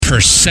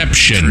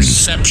Perception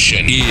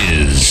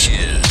is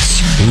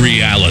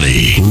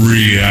reality.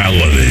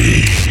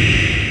 Reality.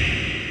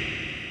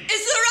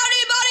 Is there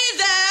anybody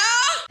there?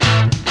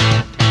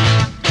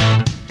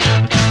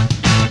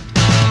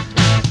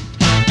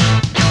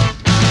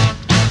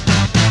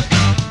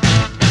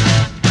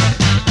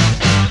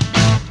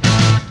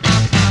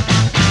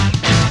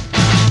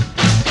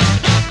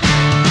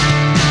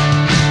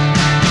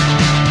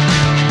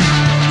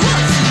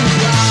 Once you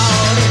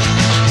out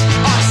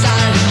on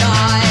Saturday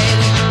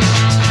night,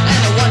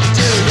 and I want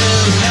to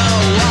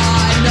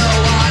know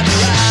I'm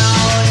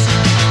around.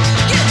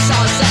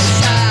 Guitar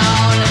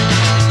sound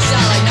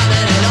like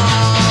nothing at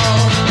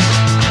all.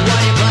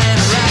 While you're playing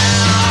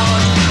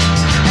around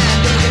and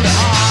looking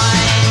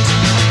behind,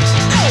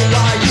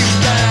 are you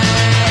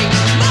think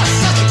my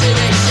sucker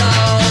TV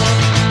show?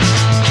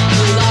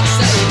 Who loves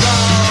say go?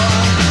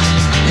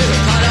 You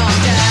can cut off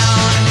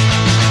down.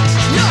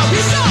 No,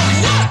 he's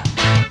off. What?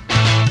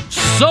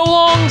 So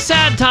long,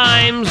 sad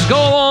times. Go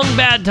along,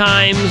 bad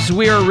times.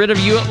 We are rid of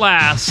you at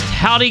last.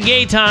 Howdy,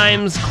 gay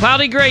times.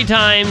 Cloudy, gray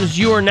times.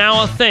 You are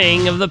now a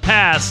thing of the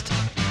past.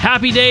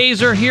 Happy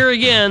days are here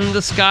again.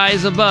 The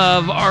skies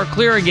above are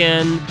clear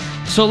again.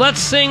 So let's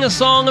sing a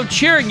song of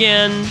cheer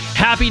again.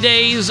 Happy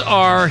days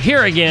are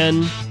here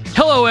again.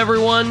 Hello,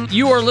 everyone.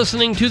 You are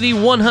listening to the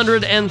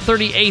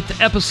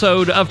 138th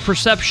episode of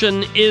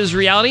Perception is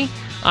Reality.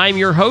 I'm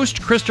your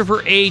host,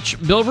 Christopher H.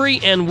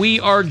 Bilbrey, and we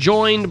are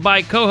joined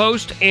by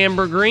co-host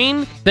Amber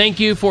Green. Thank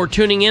you for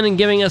tuning in and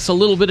giving us a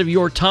little bit of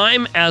your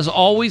time. As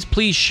always,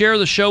 please share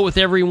the show with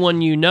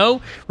everyone you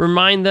know.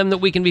 Remind them that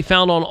we can be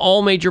found on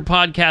all major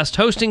podcast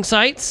hosting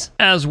sites,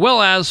 as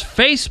well as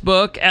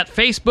Facebook at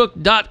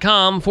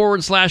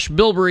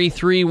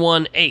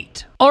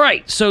facebook.com/Bilbrey318. All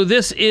right, so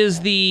this is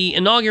the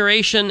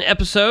inauguration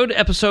episode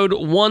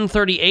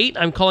 138.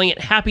 I'm calling it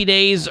Happy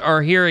Days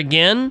Are Here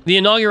Again. The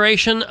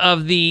inauguration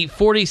of the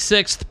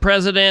 46th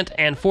President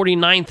and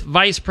 49th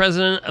Vice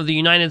President of the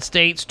United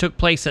States took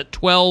place at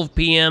 12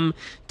 p.m.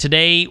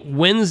 today,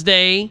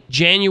 Wednesday,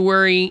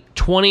 January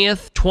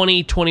 20th,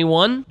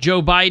 2021.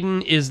 Joe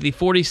Biden is the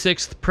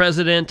 46th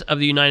President of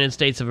the United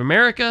States of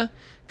America.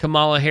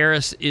 Kamala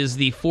Harris is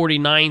the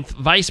 49th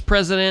Vice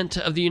President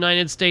of the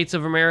United States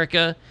of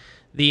America.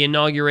 The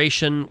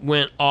inauguration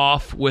went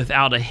off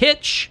without a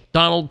hitch.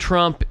 Donald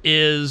Trump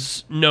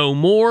is no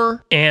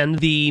more, and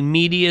the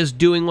media is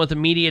doing what the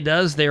media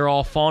does. They're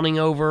all fawning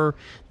over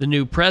the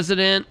new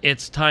president.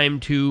 It's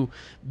time to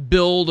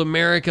build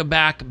America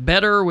back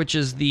better, which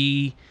is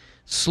the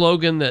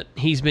slogan that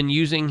he's been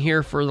using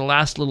here for the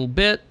last little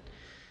bit.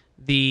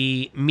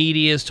 The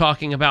media is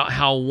talking about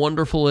how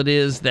wonderful it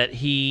is that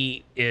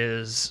he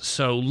is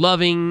so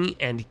loving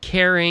and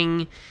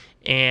caring,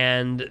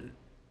 and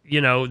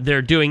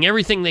they're doing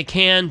everything they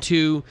can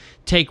to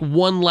take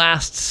one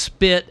last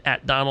spit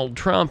at Donald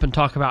Trump and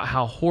talk about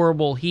how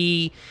horrible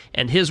he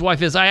and his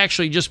wife is. I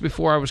actually, just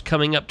before I was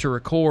coming up to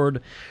record,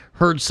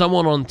 heard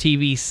someone on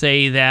TV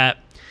say that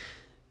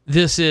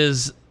this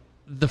is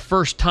the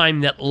first time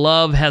that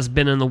love has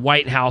been in the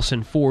White House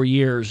in 4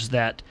 years,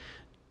 that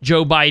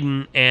Joe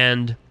Biden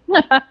and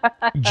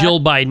Jill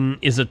Biden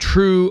is a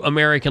true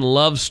American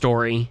love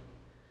story,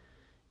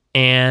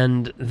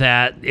 and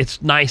that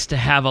it's nice to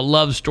have a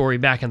love story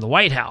back in the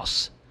White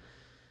House.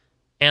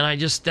 And I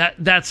just,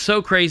 that's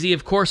so crazy.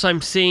 Of course,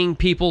 I'm seeing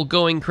people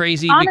going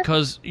crazy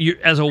because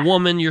as a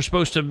woman, you're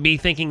supposed to be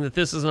thinking that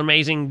this is an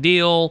amazing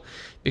deal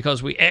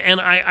because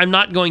I'm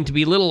not going to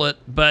belittle it,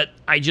 but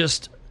I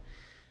don't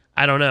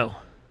know.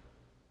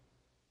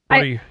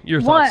 What are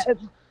your thoughts?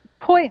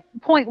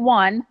 Point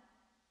one,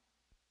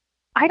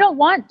 I don't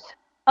want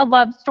a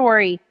love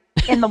story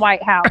in the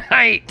White House.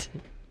 Right.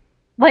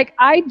 Like,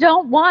 I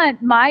don't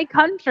want my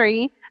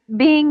country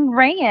being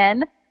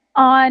ran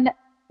on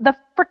the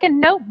freaking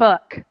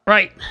Notebook.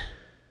 Right.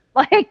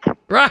 Like,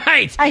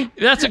 right.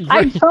 That's a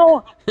great...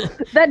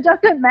 that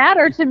doesn't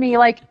matter to me.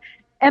 Like,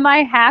 am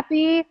I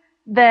happy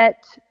that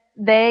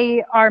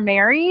they are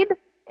married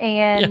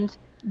and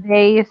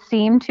they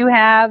seem to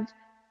have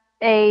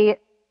a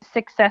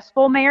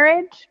successful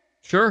marriage?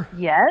 Sure.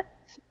 Yes.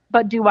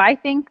 But do I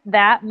think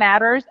that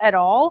matters at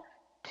all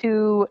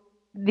to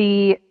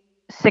the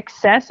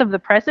success of the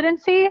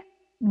presidency?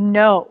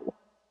 No,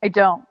 I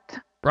don't.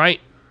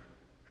 Right.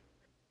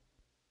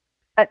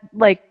 I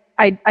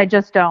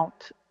just don't.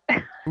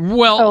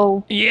 Well,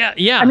 so, yeah.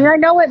 I mean, I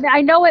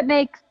know it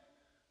makes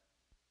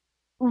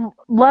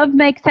love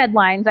makes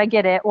headlines. I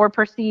get it, or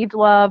perceived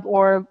love,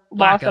 or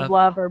loss of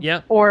love,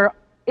 or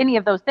any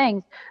of those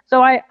things.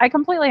 So I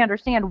completely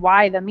understand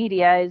why the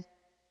media is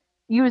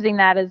using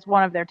that as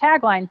one of their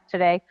taglines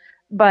today.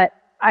 But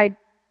I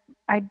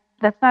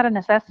that's not a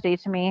necessity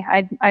to me.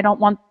 I don't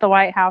want the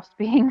White House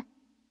being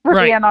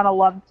ran on a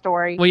love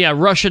story. Well, yeah,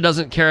 Russia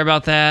doesn't care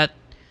about that.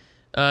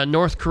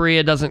 North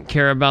Korea doesn't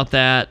care about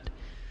that.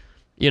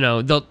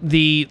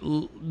 The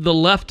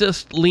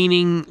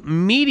leftist-leaning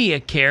media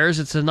cares.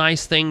 It's a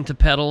nice thing to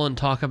peddle and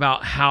talk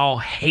about how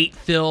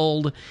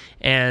hate-filled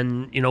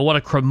and, what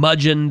a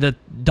curmudgeon that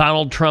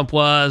Donald Trump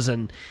was,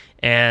 and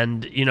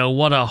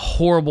what a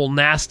horrible,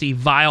 nasty,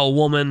 vile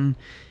woman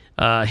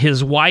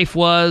His wife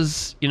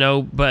was,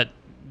 but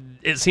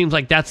it seems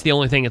like that's the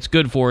only thing it's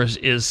good for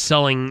is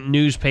selling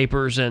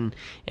newspapers and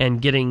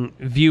getting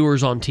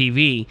viewers on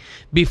TV.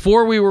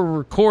 Before we were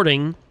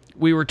recording,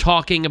 we were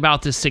talking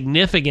about the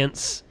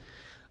significance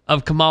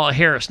of Kamala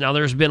Harris. Now,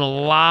 there's been a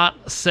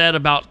lot said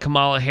about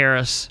Kamala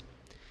Harris,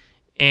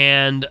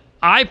 and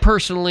I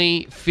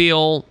personally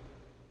feel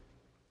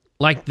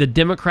like the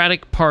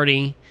Democratic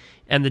Party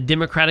and the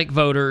Democratic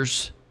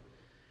voters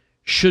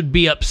should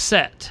be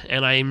upset.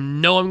 And I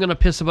know I'm going to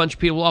piss a bunch of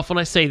people off when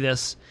I say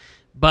this,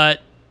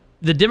 but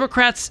the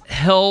Democrats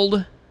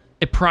held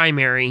a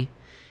primary,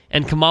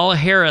 and Kamala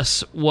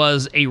Harris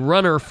was a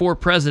runner for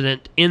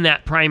president in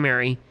that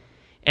primary,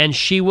 and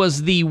she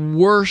was the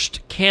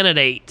worst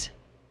candidate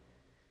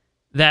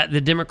that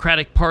the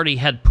Democratic Party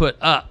had put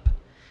up.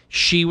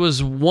 She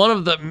was one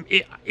of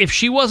the, if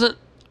she wasn't,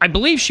 I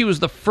believe she was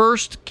the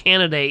first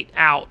candidate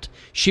out.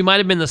 She might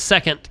have been the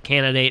second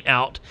candidate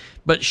out,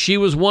 but she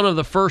was one of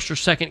the first or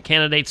second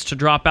candidates to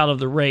drop out of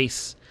the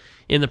race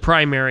in the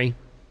primary.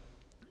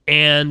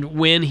 And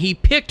when he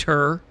picked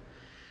her,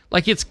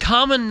 like, it's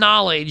common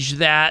knowledge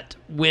that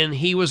when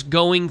he was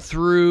going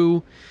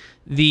through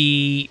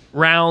the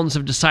rounds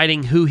of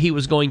deciding who he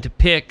was going to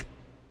pick,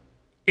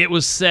 it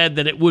was said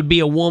that it would be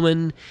a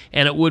woman,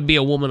 and it would be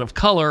a woman of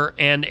color,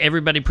 and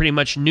everybody pretty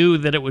much knew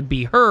that it would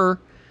be her.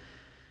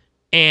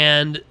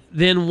 And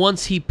then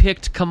once he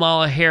picked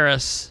Kamala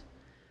Harris,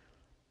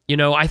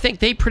 I think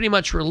they pretty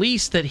much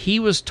released that he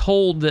was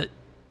told that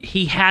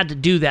he had to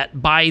do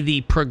that by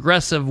the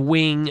progressive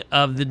wing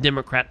of the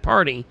Democrat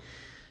Party.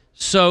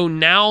 So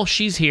now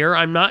she's here.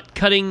 I'm not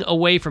cutting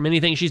away from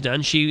anything she's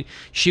done. She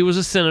was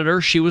a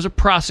senator. She was a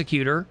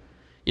prosecutor.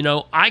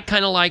 I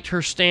kind of liked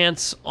her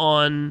stance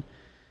on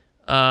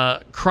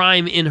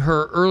crime in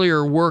her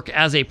earlier work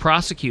as a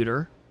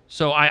prosecutor.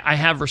 So I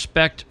have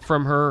respect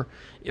for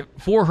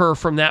her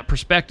from that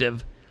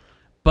perspective.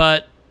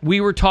 But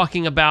we were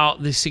talking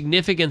about the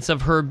significance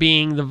of her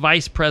being the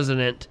vice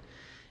president,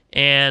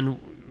 and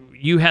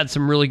you had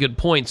some really good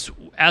points.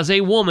 As a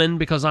woman,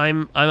 because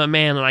I'm a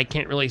man and I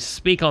can't really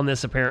speak on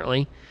this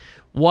apparently,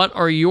 what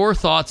are your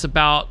thoughts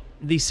about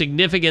the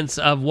significance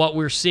of what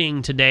we're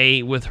seeing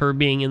today with her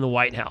being in the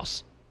White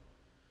House?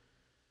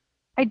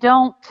 I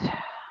don't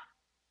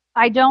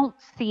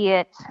see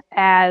it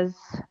as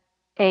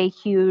a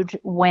huge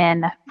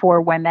win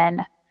for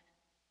women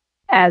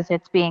as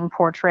it's being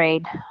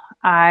portrayed.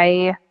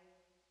 I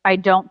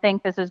don't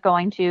think this is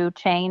going to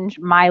change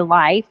my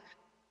life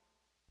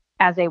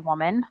as a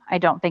woman. I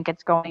don't think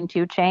it's going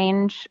to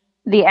change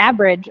the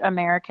average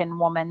American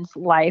woman's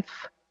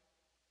life.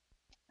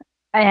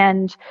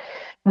 And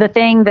the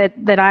thing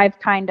that I've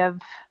kind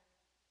of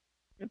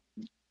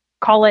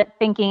call it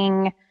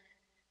thinking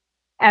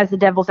as the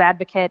devil's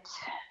advocate,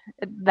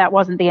 that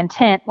wasn't the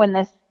intent when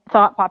this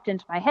thought popped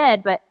into my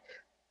head, but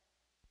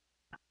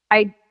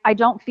I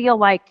don't feel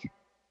like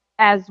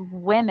as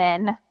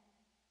women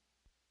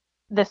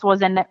this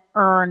was an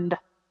earned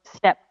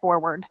step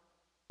forward.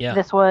 Yeah.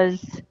 This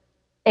was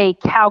a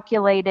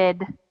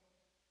calculated,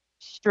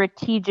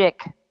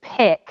 strategic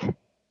pick,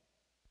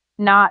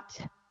 not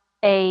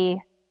a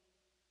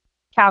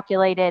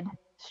calculated,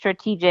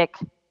 strategic,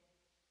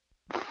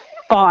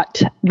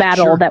 fought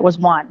battle that was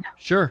won.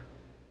 Sure.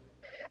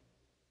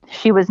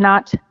 She was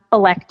not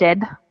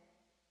elected.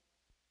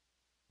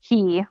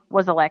 He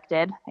was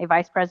elected. A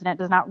vice president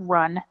does not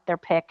run, they're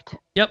picked.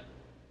 Yep.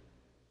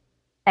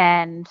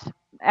 And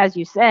as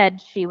you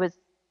said, he was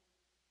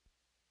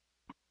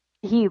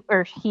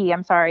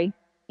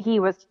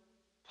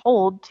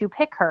told to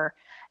pick her,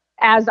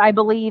 as I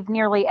believe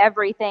nearly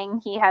everything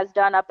he has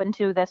done up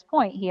until this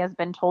point, he has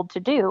been told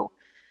to do.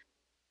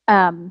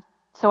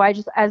 So I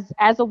just,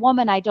 as a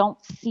woman, I don't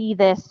see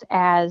this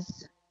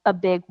as a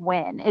big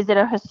win. Is it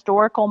a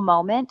historical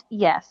moment?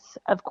 Yes,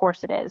 of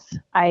course it is.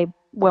 I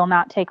will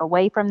not take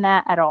away from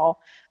that at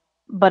all,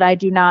 but I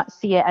do not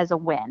see it as a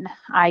win.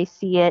 I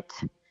see it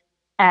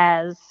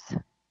as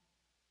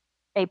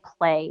a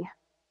play.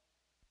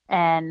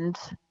 And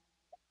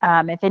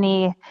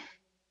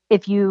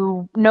if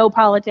you know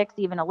politics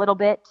even a little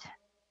bit,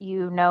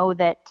 you know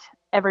that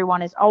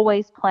everyone is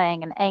always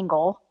playing an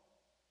angle,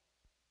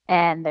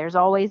 and there's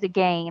always a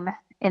game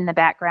in the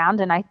background.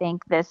 And I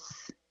think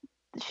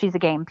she's a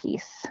game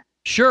piece.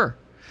 Sure.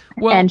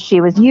 Well, and she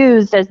was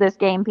used as this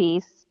game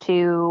piece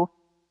to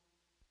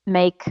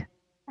make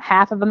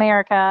half of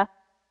America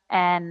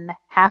and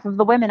half of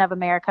the women of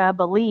America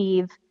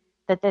believe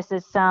that this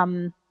is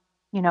some,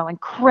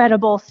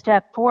 incredible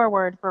step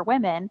forward for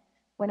women,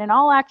 when in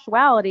all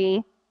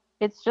actuality,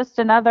 it's just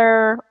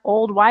another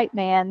old white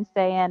man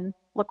saying,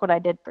 look what I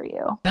did for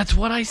you. That's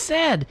what I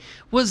said.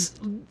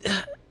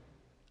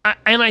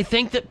 And I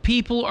think that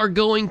people are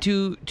going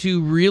to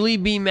really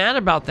be mad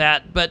about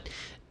that. But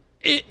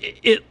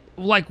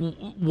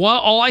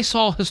all I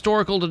saw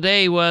historical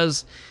today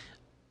was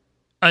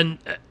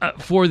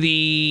for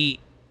the,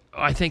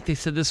 I think they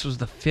said this was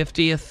the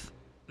 50th.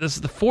 This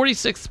is the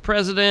 46th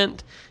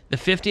president, the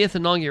 50th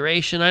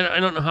inauguration. I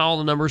don't know how all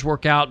the numbers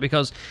work out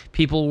because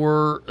people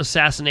were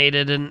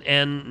assassinated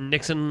and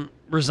Nixon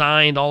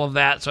resigned, all of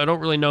that. So I don't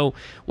really know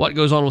what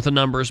goes on with the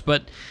numbers.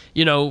 But,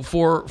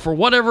 for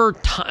whatever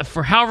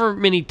for however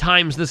many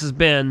times this has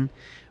been,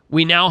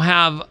 we now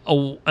have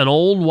an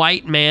old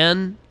white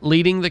man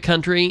leading the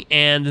country.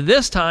 And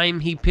this time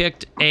he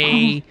picked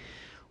a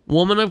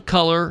woman of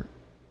color,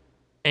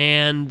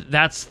 and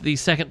that's the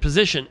second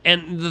position.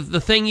 And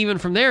the thing even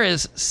from there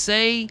is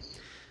say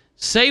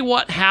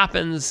what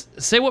happens,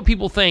 say what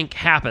people think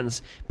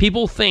happens.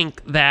 People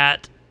think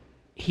that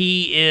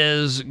he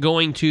is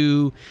going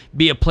to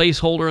be a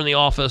placeholder in the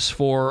office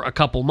for a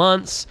couple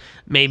months,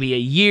 maybe a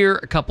year,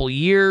 a couple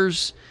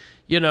years.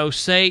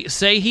 Say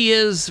he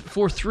is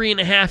for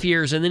 3.5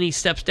 years, and then he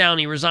steps down,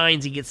 he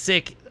resigns, he gets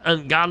sick,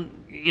 and God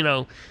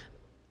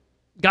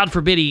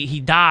forbid he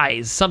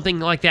dies. Something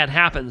like that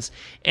happens,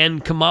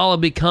 and Kamala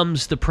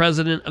becomes the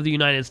president of the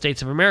United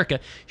States of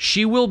America.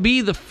 She will be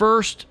the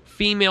first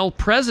female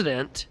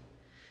president,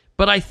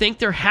 but I think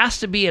there has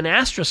to be an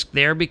asterisk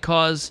there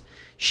because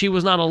she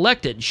was not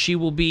elected. She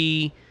will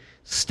be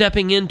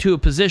stepping into a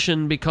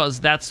position because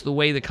that's the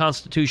way the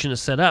Constitution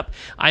is set up.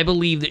 I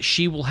believe that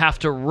she will have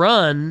to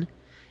run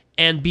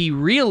and be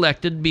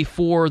reelected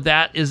before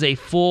that is a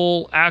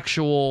full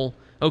actual,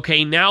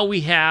 okay, now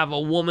we have a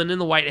woman in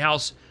the White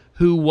House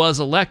who was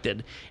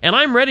elected. And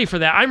I'm ready for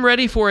that. I'm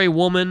ready for a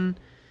woman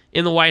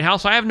in the White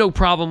House. I have no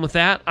problem with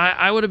that.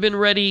 I would have been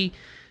ready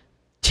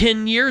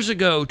 10 years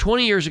ago,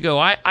 20 years ago.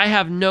 I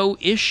have no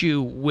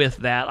issue with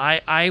that.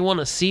 I want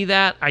to see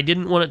that. I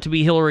didn't want it to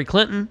be Hillary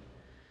Clinton.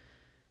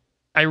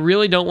 I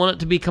really don't want it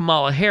to be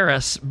Kamala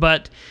Harris,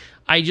 but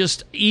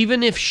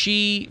even if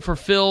she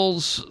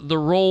fulfills the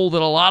role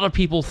that a lot of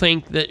people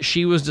think that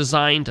she was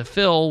designed to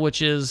fill,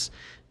 which is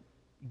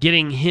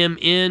getting him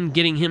in,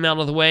 getting him out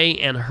of the way,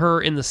 and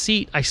her in the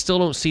seat, I still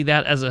don't see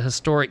that as a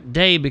historic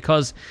day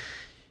because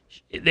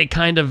they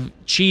kind of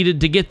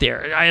cheated to get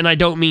there. And I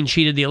don't mean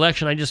cheated the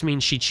election, I just mean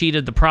she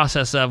cheated the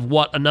process of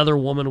what another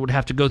woman would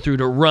have to go through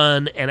to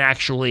run and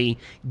actually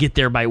get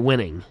there by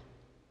winning.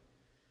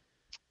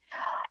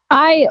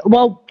 I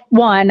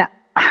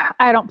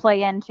don't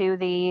play into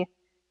the,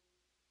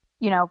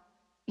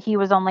 he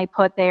was only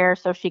put there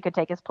so she could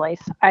take his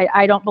place.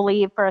 I don't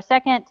believe for a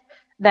second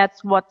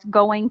that's what's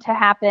going to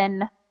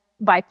happen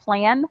by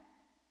plan.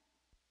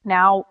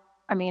 Now,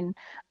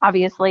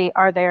 obviously,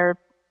 are there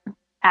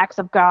acts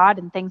of God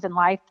and things in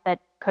life that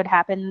could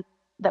happen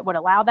that would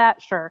allow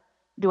that? Sure.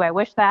 Do I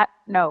wish that?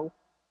 No.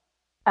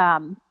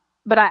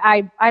 But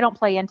I don't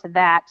play into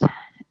that.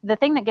 The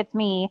thing that gets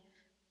me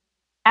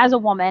as a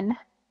woman,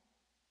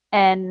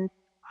 and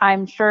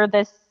I'm sure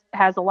this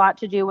has a lot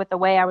to do with the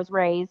way I was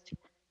raised,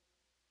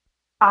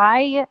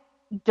 I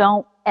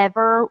don't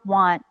ever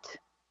want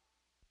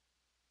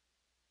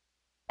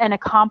an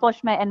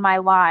accomplishment in my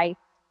life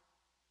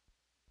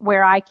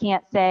where I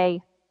can't say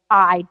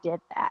I did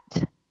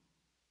that.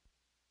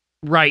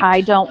 Right. I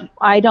don't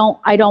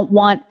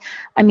want,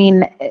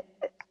 I'm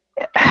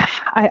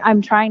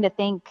trying to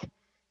think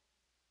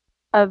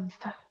of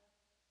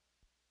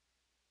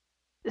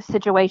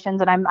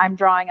situations and I'm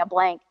drawing a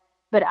blank,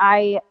 but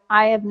I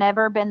have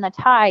never been the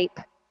type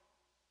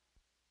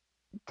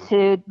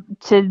to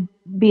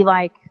be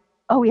like,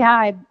 oh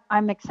yeah,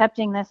 I'm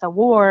accepting this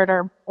award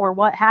or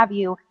what have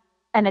you.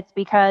 And it's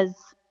because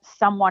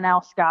someone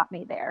else got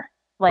me there.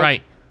 Like,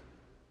 right.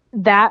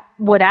 That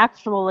would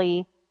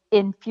actually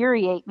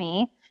infuriate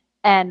me.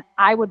 And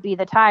I would be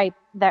the type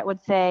that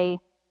would say,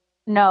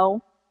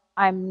 no,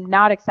 I'm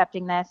not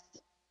accepting this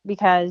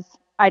because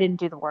I didn't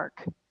do the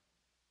work.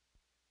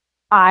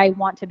 I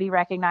want to be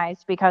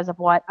recognized because of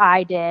what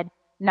I did,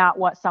 not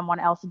what someone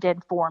else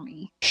did for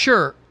me.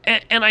 Sure.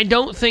 And I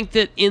don't think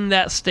that in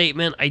that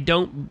statement, I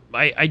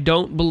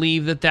don't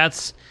believe that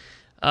that's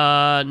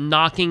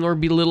knocking or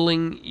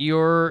belittling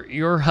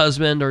your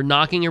husband or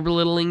knocking or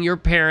belittling your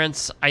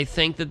parents. I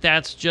think that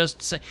that's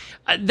just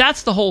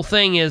that's the whole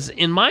thing is,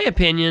 in my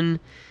opinion,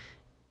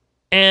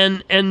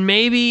 and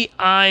maybe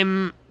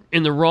I'm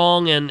in the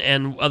wrong,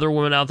 and other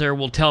women out there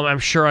will tell me, I'm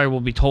sure I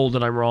will be told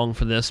that I'm wrong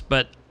for this,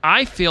 but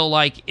I feel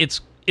like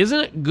isn't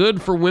it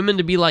good for women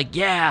to be like,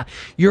 yeah,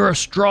 you're a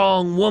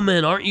strong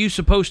woman, aren't you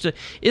supposed to,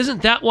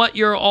 isn't that what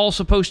you're all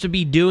supposed to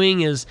be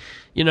doing is,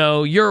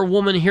 you're a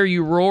woman, hear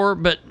you roar,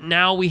 but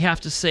now we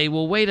have to say,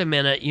 well, wait a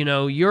minute,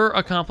 your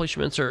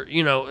accomplishments are,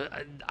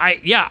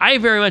 I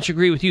very much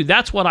agree with you.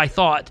 That's what I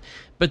thought.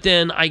 But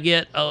then I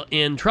get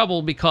in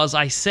trouble because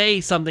I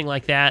say something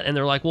like that, and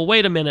they're like, well,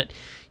 wait a minute.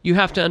 You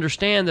have to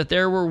understand that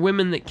there were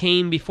women that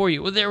came before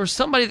you. Well, there was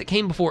somebody that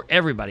came before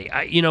everybody.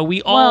 I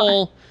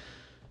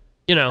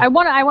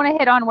want to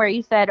hit on where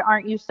you said,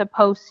 aren't you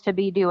supposed to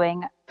be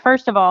doing?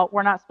 First of all,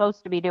 we're not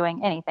supposed to be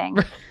doing anything.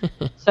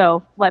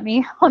 So let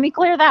me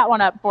clear that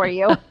one up for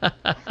you.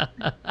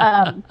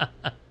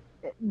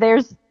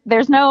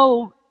 There's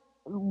no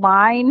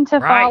line to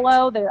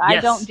follow. Yes. I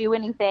don't do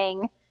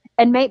anything,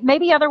 and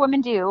maybe other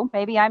women do.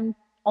 Maybe I'm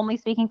only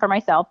speaking for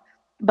myself,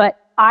 but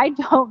I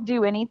don't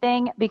do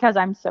anything because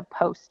I'm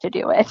supposed to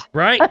do it.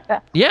 Right.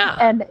 Yeah.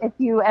 And if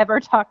you ever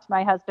talk to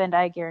my husband,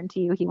 I guarantee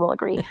you he will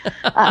agree.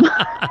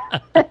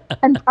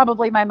 And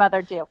probably my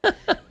mother too.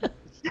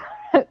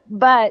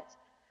 But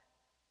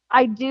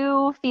I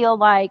do feel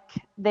like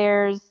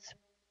there's,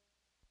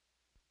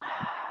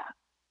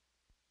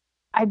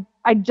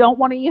 I don't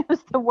want to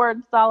use the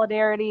word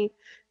solidarity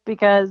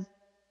because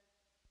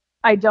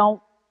I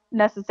don't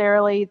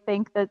necessarily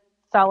think that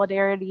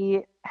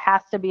solidarity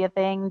has to be a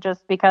thing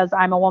just because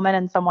I'm a woman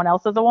and someone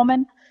else is a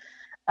woman.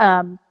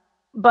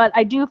 But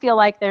I do feel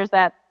like there's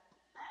that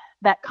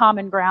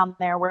common ground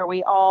there where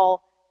we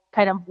all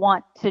kind of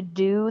want to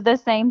do the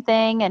same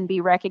thing and be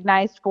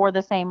recognized for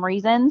the same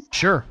reasons.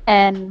 Sure.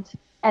 And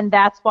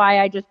that's why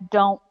I just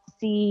don't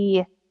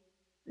see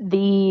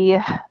the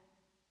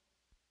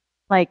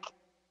like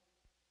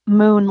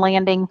moon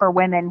landing for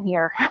women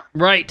here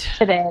right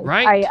today.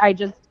 Right. I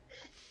just,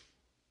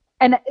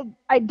 and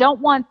I don't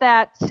want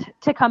that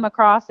to come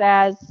across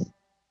as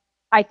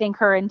I think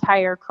her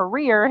entire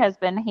career has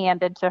been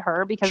handed to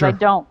her, because sure. I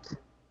don't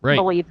right.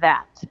 believe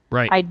that.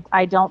 Right.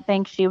 I don't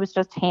think she was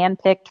just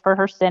handpicked for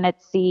her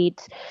Senate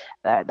seat.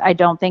 I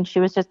don't think she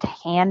was just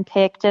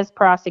handpicked as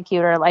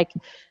prosecutor. Like,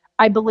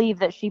 I believe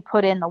that she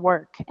put in the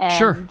work and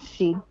sure.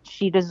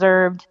 she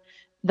deserved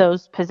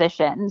those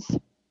positions.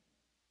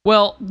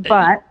 Well,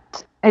 but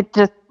it's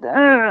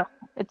a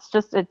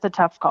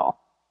tough call.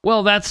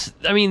 Well, that's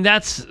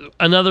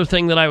another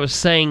thing that I was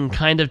saying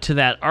kind of to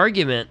that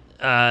argument,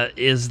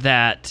 is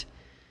that,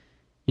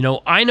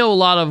 I know a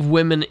lot of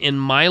women in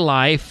my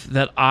life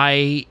that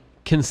I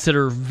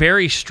consider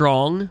very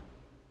strong,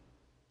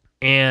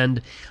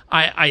 and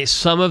I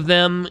some of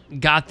them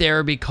got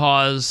there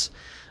because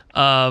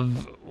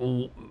of,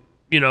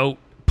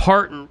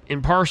 part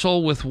and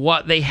parcel with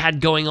what they had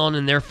going on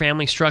in their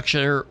family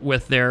structure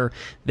with their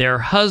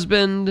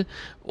husband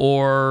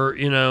or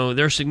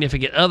their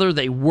significant other.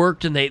 They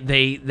worked and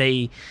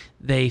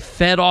they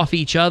fed off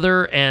each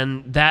other,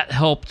 and that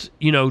helped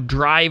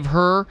drive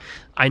her.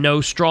 I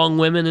know strong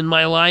women in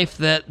my life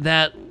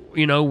that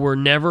were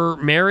never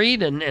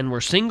married and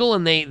were single,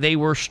 and they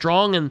were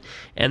strong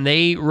and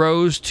they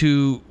rose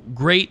to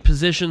great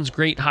positions,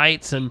 great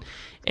heights,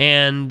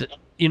 and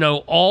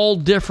all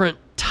different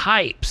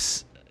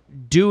types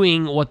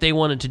doing what they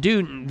wanted to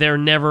do. They're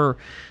never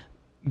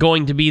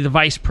going to be the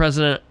vice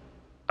president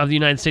of the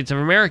United States of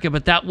America,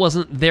 but that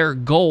wasn't their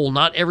goal.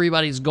 Not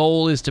everybody's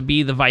goal is to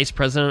be the vice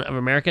president of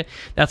America.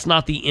 That's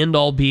not the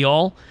end-all,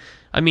 be-all.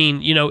 I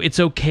mean, it's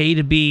okay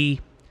to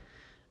be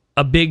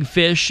a big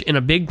fish in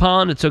a big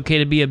pond. It's okay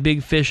to be a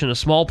big fish in a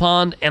small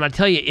pond. And I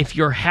tell you, if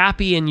you're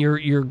happy and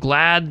you're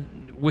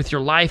glad with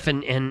your life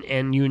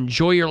and you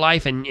enjoy your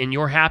life and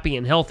you're happy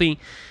and healthy,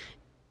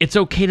 it's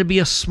okay to be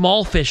a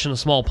small fish in a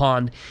small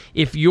pond.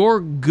 If you're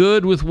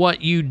good with what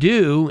you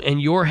do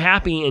and you're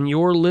happy and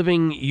you're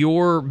living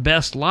your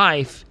best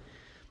life,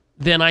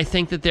 then I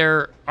think that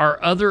there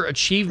are other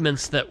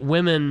achievements that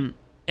women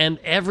and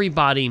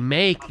everybody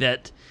make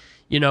that,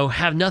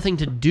 have nothing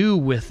to do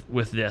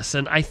with this.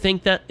 And I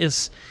think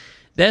this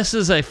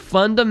is a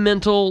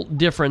fundamental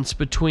difference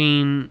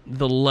between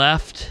the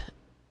left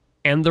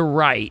and the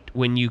right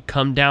when you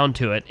come down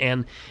to it.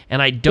 And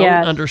I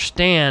don't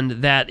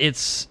understand that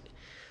it's,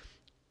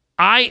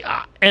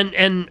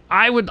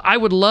 I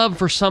would love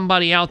for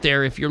somebody out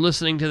there, if you're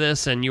listening to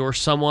this and you're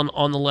someone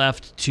on the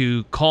left,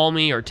 to call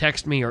me or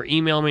text me or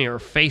email me or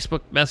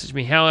Facebook message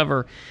me,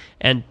 however,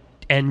 and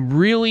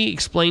really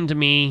explain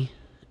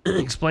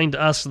to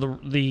us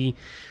the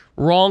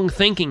wrong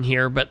thinking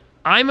here. But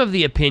I'm of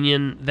the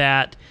opinion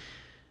that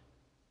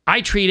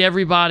I treat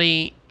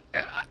everybody.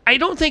 I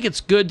don't think it's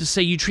good to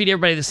say you treat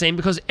everybody the same,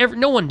 because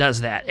no one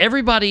does that.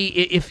 Everybody,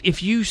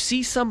 if you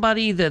see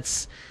somebody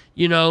that's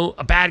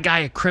a bad guy,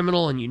 a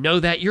criminal, and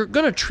that, you're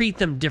going to treat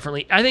them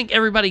differently. I think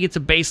everybody gets a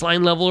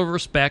baseline level of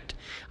respect.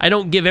 I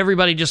don't give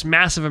everybody just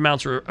massive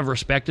amounts of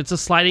respect. It's a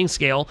sliding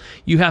scale.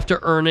 You have to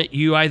earn it.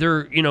 You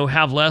either,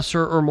 have less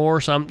or more,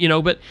 some,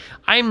 but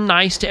I'm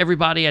nice to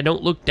everybody. I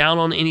don't look down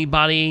on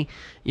anybody,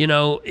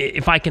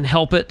 if I can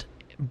help it.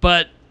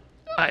 But,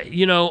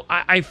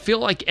 I feel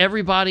like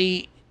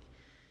everybody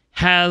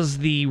has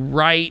the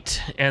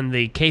right and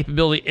the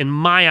capability, in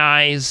my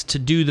eyes, to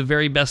do the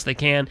very best they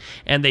can,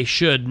 and they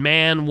should.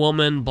 Man,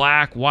 woman,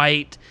 black,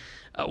 white,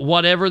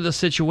 whatever the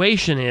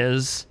situation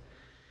is,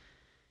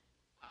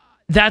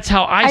 that's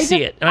how I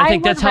see it. And I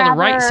think that's how the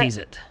right sees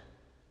it.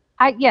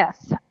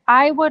 Yes,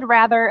 I would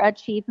rather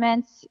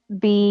achievements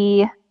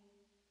be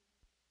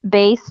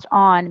based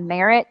on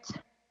merit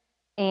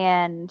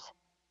and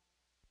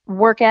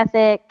work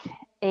ethic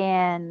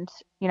and,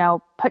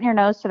 putting your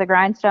nose to the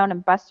grindstone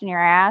and busting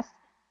your ass,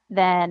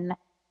 then,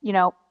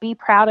 be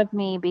proud of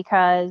me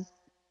because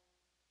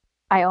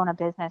I own a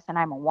business and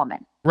I'm a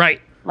woman.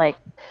 Right.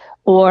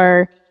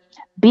 Or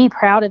be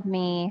proud of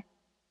me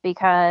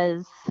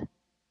because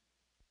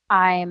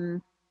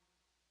I'm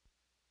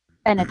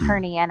an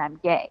attorney and I'm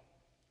gay.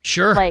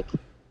 Sure.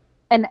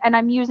 And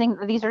I'm using,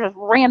 these are just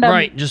random.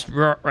 Right. Just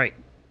right.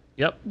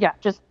 Yep. Yeah.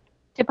 Just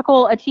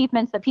typical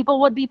achievements that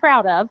people would be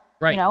proud of.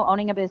 Right.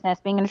 Owning a business,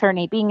 being an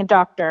attorney, being a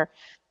doctor.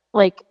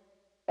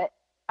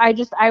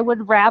 I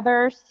would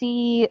rather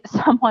see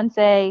someone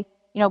say,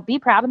 be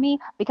proud of me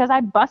because I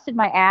busted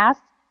my ass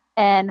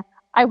and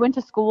I went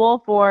to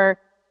school for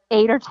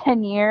 8 or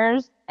 10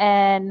 years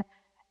and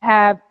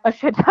have a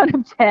shit ton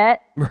of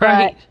debt.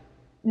 Right. But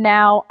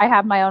now I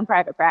have my own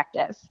private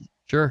practice.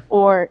 Sure.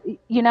 Or,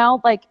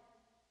 like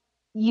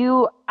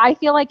I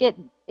feel like it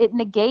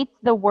negates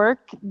the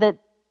work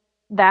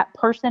that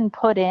person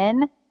put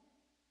in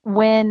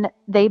when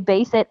they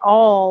base it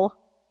all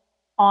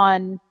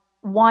on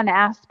one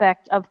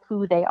aspect of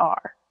who they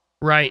are.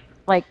 Right.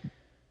 Like,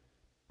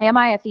 am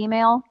I a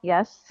female?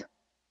 Yes.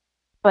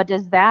 But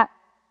does that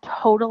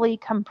totally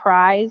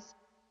comprise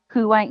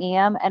who I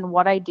am and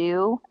what I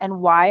do and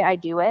why I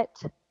do it?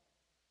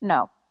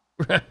 No.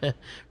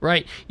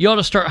 Right. You ought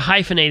to start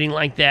hyphenating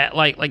like that,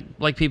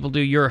 like people do.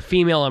 You're a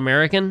female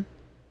American.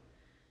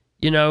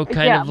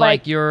 Kind of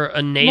like you're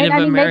a Native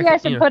American. Maybe I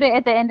should put it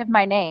at the end of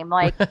my name,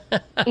 like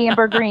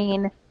Amber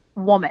Green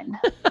woman.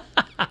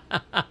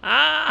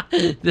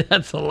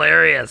 That's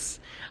hilarious.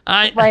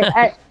 Maybe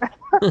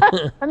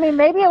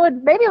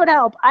it would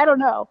help. I don't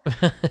know.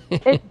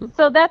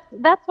 So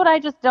that's what I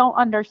just don't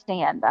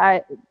understand.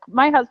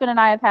 My husband and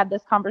I have had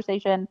this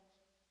conversation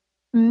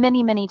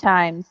many, many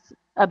times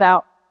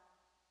about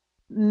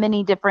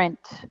many different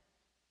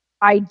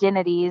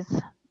identities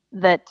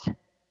that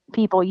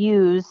people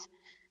use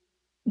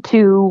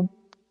to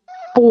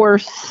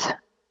force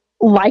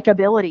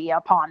likability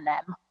upon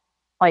them.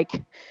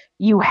 Like,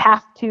 you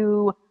have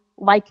to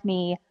like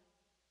me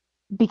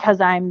because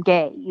I'm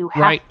gay. You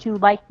have to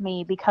like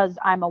me because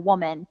I'm a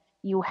woman.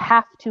 You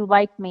have to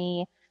like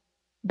me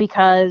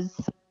because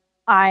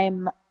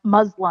I'm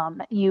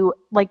Muslim. No.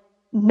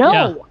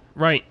 Yeah,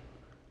 right.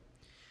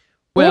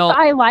 Well, if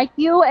I like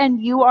you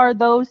and you are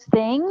those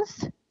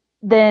things,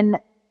 then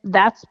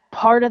that's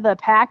part of the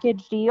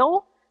package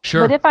deal.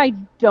 Sure. But if I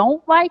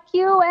don't like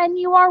you and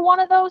you are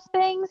one of those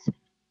things,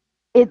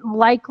 it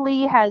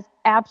likely has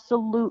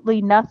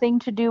absolutely nothing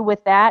to do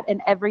with that and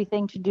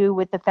everything to do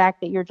with the fact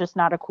that you're just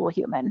not a cool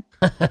human.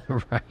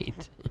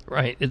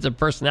 Right. It's a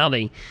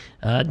personality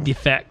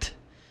defect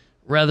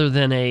rather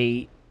than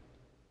a...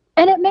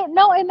 And it may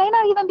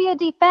not even be a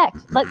defect.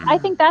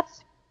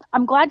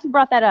 I'm glad you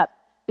brought that up,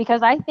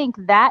 because I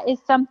think that is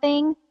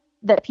something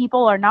that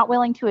people are not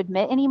willing to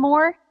admit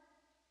anymore.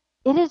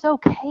 It is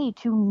okay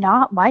to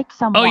not like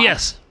someone. Oh,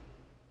 yes.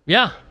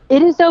 Yeah.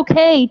 It is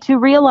okay to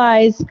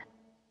realize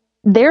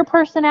their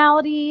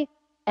personality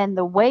and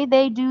the way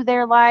they do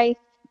their life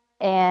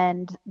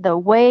and the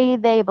way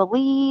they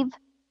believe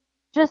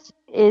just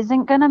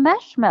isn't going to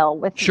mesh well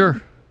with me.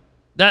 Sure.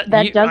 That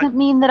doesn't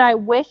mean that I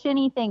wish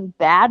anything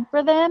bad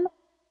for them.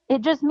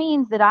 It just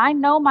means that I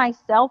know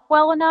myself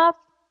well enough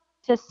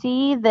to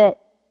see that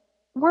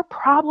we're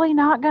probably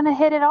not going to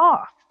hit it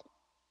off.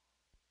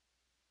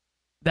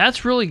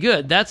 That's really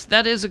good.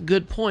 That is a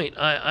good point.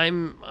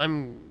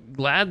 I'm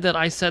glad that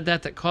I said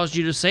that caused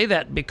you to say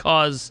that,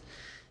 because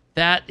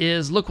that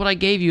is, look what I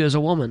gave you as a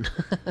woman.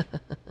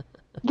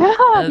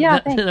 Yeah,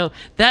 thanks.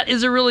 That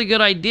is a really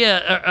good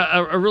idea,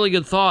 a really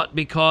good thought,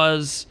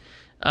 because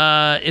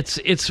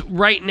it's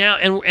right now,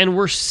 and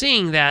we're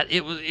seeing that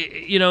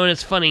and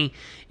it's funny.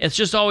 It's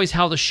just always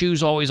how the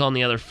shoe's always on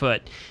the other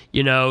foot.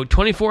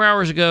 24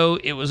 hours ago,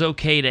 it was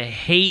okay to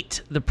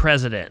hate the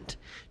president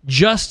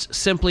just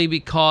simply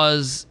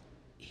because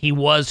he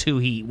was who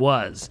he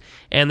was,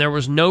 and there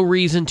was no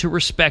reason to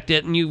respect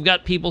it. And you've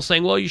got people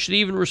saying, well, you should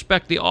even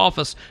respect the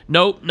office.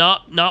 Nope,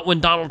 not when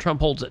Donald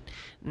Trump holds it.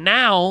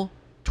 Now,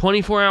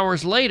 24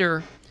 hours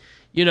later,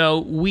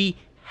 we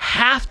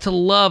have to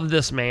love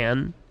this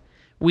man.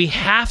 We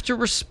have to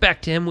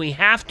respect him. We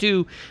have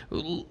to,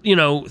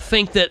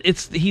 think that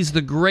he's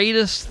the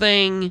greatest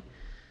thing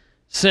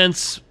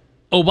since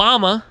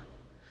Obama,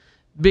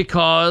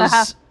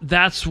 because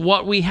that's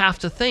what we have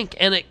to think.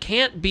 And it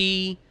can't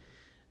be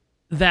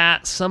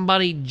that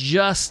somebody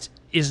just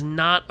is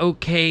not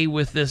okay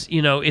with this.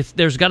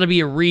 There's got to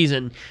be a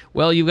reason.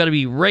 Well, you've got to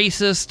be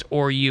racist,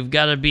 or you've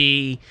got to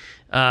be,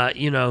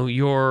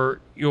 your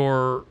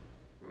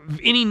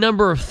any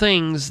number of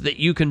things that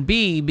you can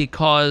be,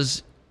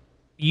 because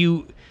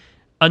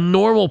a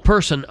normal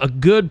person, a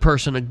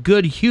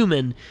good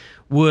human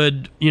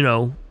would,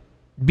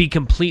 be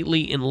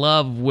completely in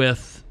love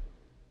with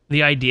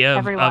the idea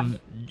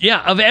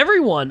of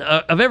everyone,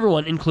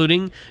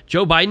 including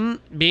Joe Biden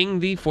being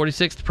the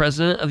 46th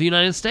president of the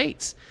United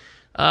States.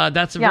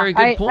 That's a very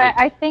good point.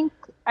 I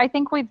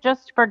think we've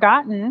just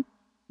forgotten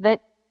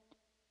that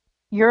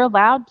you're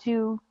allowed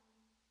to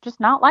just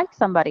not like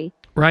somebody.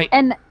 Right.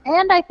 And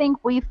I think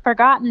we've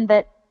forgotten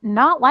that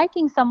not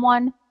liking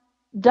someone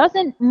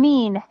doesn't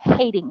mean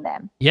hating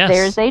them. Yes.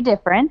 There's a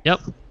difference. Yep.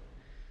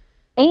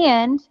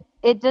 And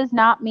it does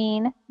not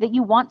mean that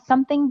you want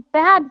something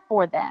bad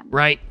for them.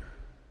 Right.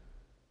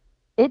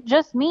 It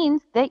just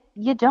means that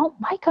you don't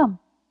like them.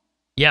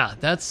 Yeah,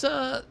 that's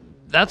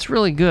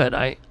really good.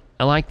 I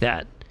like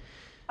that.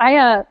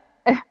 I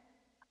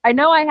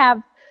know I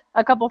have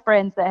a couple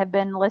friends that have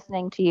been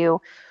listening to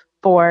you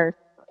for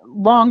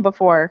long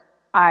before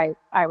I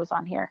was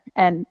on here,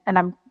 and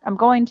I'm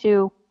going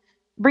to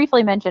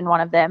briefly mention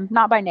one of them,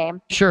 not by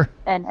name. Sure.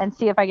 And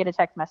see if I get a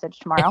text message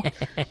tomorrow.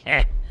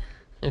 Okay.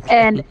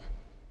 And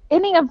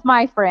any of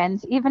my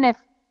friends, even if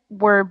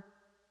we're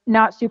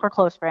not super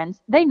close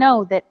friends, they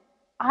know that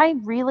I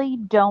really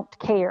don't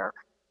care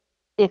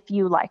if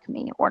you like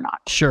me or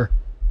not. Sure.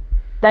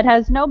 That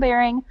has no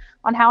bearing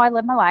on how I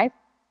live my life.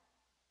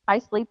 I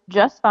sleep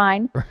just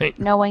fine, right,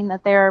 knowing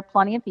that there are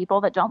plenty of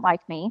people that don't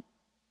like me.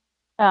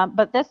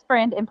 But this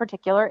friend in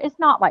particular is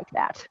not like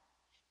that.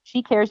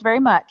 She cares very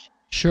much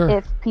sure,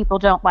 if people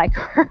don't like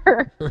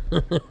her.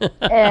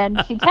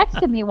 And she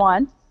texted me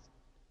once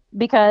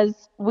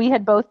because we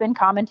had both been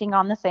commenting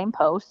on the same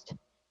post,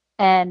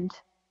 and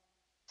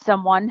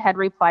someone had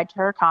replied to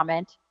her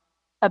comment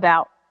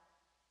about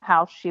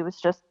how she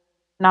was just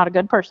not a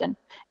good person.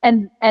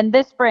 And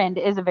this friend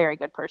is a very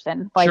good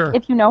person. Like, sure,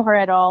 if you know her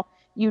at all,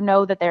 you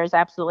know that there's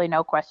absolutely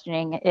no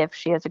questioning if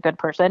she is a good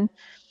person.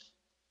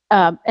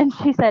 And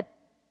she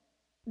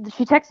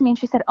texted me and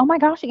she said, "Oh my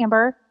gosh,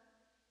 Amber,"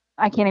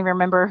 I can't even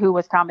remember who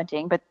was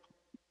commenting, but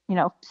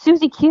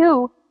Susie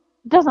Q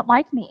doesn't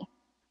like me.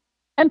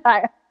 And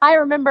I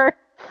remember,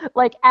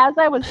 like, as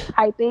I was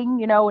typing,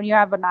 when you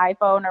have an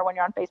iPhone or when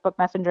you're on Facebook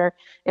Messenger,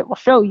 it will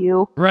show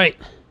you right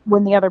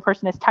when the other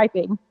person is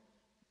typing.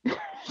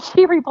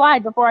 She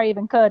replied before I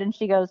even could, and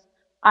she goes,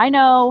 "I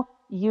know,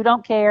 you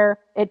don't care.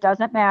 It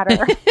doesn't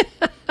matter."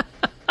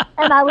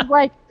 And I was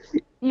like,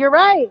 "You're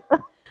right.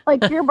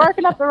 Like, you're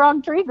barking up the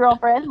wrong tree,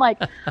 girlfriend. Like,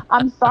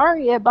 I'm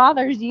sorry it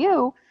bothers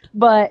you,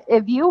 but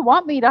if you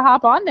want me to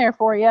hop on there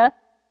for you,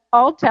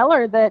 I'll tell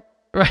her that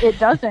right. It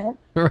doesn't."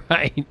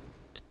 Right.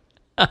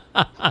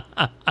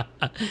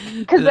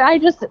 Because I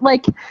just,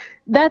 like,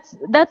 that's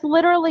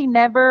literally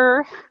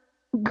never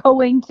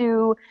going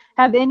to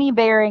have any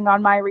bearing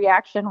on my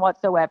reaction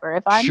whatsoever.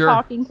 If I'm sure.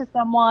 talking to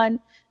someone,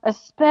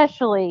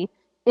 especially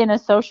in a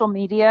social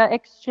media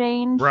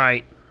exchange,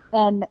 right,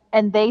 and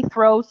they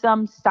throw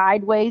some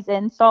sideways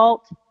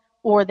insult,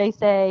 or they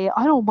say,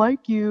 "I don't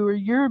like you," or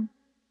 "You're,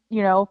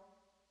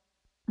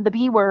 the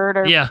B word,"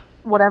 or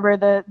whatever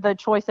the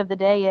choice of the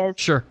day is.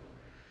 Sure.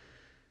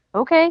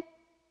 Okay.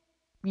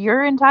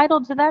 You're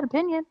entitled to that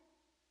opinion.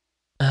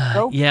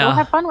 Go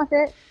have fun with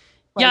it.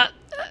 Like,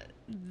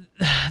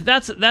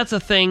 that's a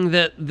thing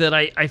that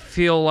I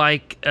feel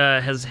like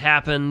has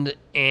happened,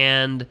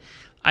 and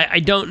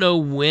I don't know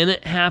when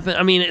it happened.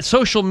 I mean,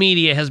 social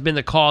media has been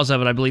the cause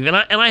of it, I believe, and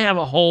I have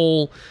a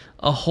whole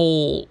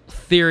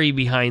theory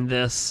behind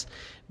this.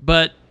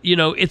 But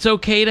it's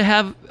okay to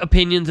have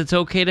opinions. It's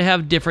okay to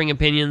have differing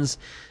opinions.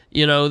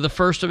 The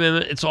First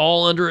Amendment,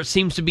 it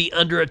seems to be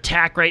under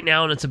attack right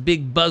now, and it's a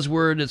big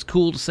buzzword. It's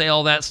cool to say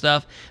all that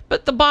stuff.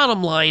 But the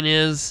bottom line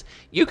is,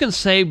 you can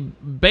say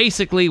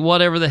basically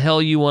whatever the hell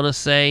you want to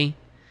say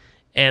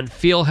and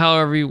feel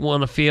however you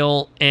want to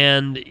feel.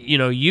 And,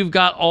 you've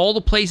got all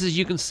the places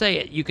you can say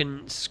it. You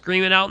can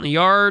scream it out in the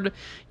yard.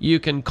 You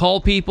can call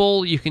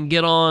people. You can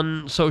get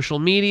on social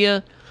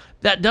media.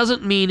 That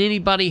doesn't mean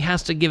anybody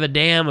has to give a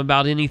damn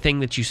about anything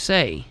that you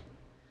say.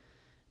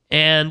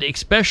 And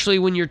especially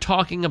when you're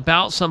talking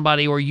about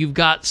somebody, or you've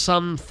got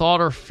some thought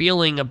or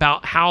feeling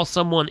about how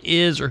someone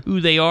is or who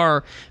they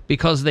are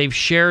because they've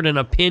shared an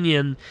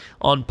opinion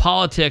on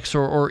politics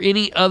or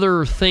any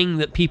other thing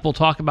that people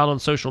talk about on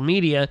social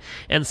media,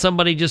 and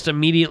somebody just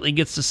immediately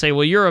gets to say,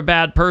 "Well, you're a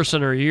bad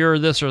person," or "You're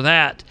this or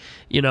that."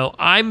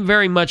 I'm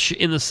very much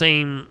in the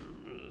same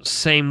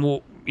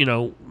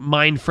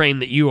mind frame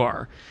that you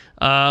are.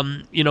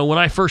 When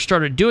I first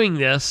started doing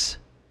this,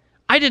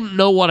 I didn't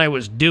know what I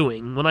was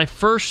doing. When I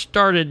first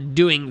started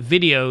doing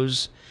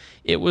videos,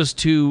 it was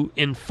to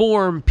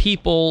inform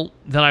people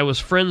that I was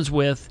friends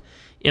with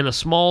in a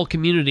small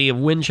community of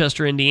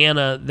Winchester,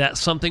 Indiana, that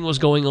something was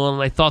going on,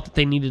 and I thought that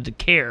they needed to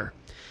care.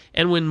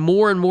 And when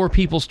more and more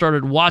people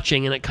started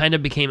watching, and it kind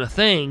of became a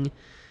thing,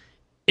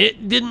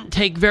 it didn't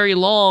take very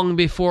long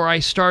before I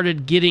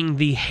started getting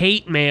the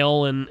hate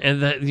mail and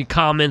the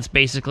comments,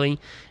 basically,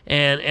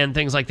 and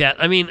things like that.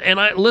 I mean,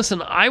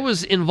 I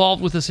was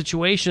involved with a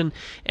situation,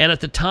 and at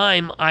the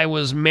time I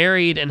was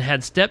married and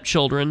had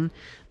stepchildren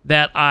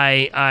that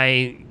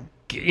I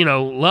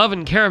love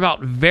and care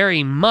about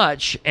very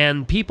much,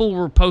 and people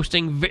were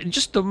posting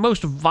just the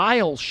most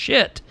vile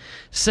shit,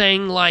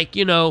 saying like,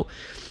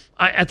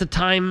 at the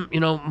time,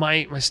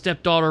 my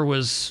stepdaughter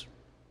was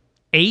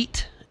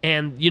 8,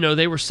 and,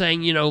 they were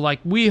saying, like,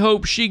 "We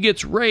hope she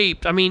gets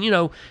raped." I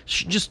mean,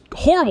 just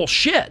horrible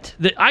shit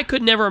that I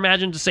could never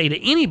imagine to say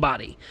to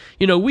anybody.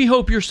 "We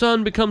hope your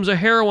son becomes a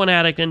heroin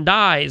addict and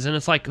dies." And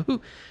it's like, who,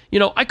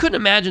 I couldn't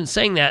imagine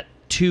saying that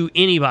to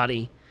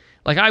anybody.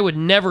 Like, I would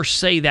never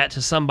say that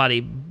to somebody.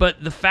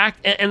 But the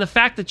fact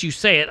that you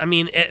say it, I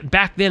mean,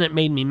 back then it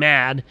made me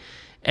mad.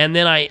 And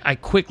then I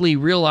quickly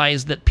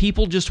realized that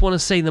people just want to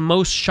say the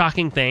most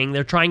shocking thing.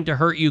 They're trying to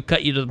hurt you,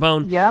 cut you to the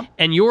bone. Yep.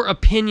 And your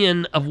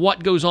opinion of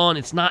what goes on,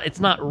 it's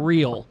not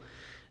real.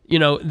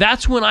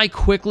 That's when I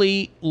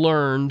quickly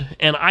learned,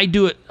 and I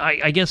do it,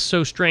 I guess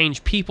so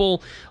strange.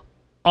 People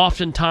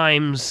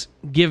oftentimes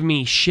give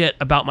me shit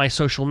about my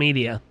social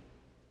media.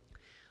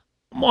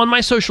 on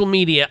my social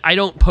media, I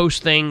don't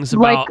post things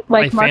about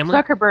my family.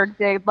 Mark Zuckerberg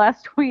did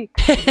last week.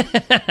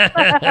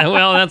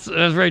 Well, that's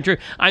very true.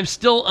 I'm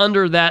still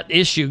under that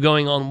issue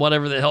going on,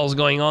 whatever the hell's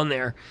going on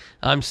there.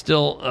 I'm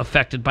still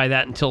affected by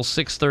that until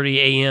 6:30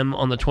 a.m.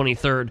 on the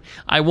 23rd.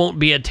 I won't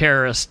be a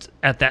terrorist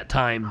at that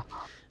time.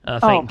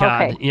 Thank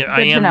God. Okay.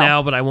 I am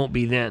now, but I won't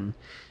be then.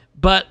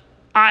 But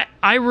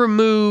I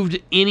removed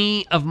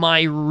any of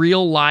my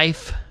real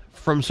life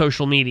from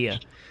social media.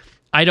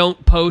 I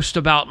don't post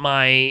about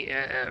my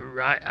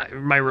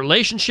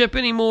relationship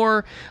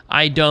anymore.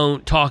 I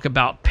don't talk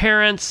about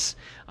parents.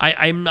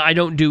 I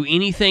don't do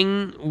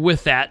anything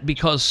with that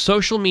because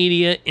social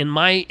media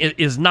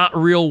is not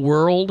real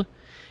world,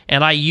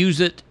 and I use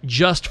it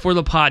just for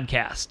the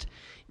podcast.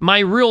 My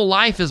real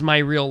life is my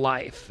real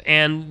life,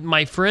 and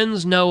my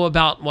friends know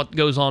about what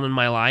goes on in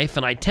my life,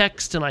 and I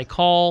text and I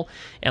call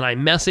and I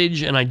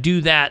message and I do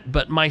that,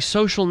 but my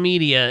social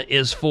media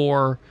is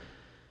for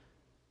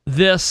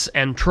this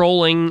and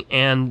trolling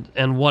and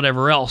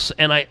whatever else.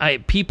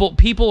 And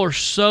people are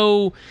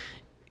so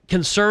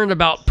concerned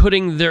about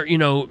putting their,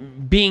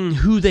 being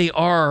who they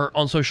are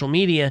on social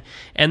media,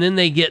 and then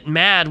they get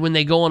mad when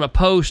they go on a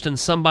post and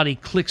somebody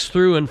clicks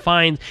through and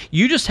finds.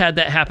 You just had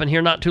that happen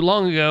here not too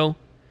long ago,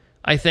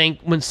 I think,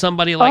 when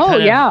somebody that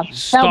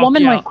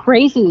woman went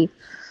crazy.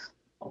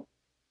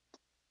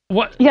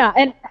 What? Yeah,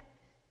 and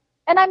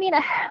I mean,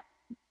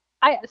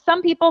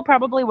 some people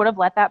probably would have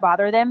let that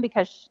bother them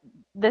because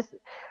this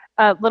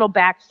little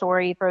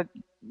backstory for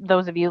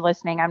those of you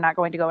listening. I'm not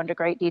going to go into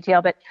great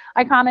detail, but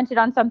I commented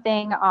on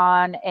something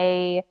on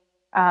a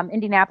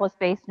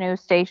Indianapolis-based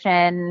news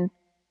station,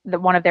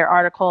 one of their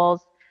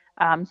articles.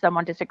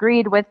 Someone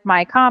disagreed with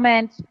my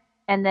comment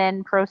and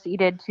then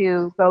proceeded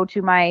to go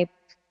to my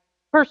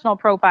personal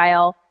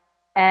profile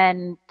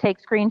and take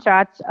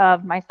screenshots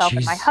of myself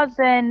and my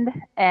husband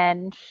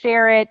and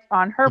share it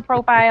on her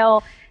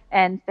profile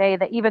and say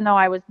that even though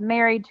I was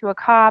married to a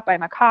cop,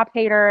 I'm a cop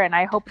hater and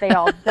I hope they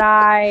all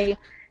die.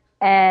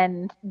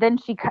 And then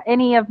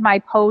any of my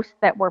posts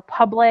that were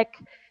public,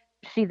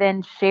 she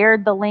then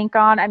shared the link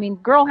on. I mean,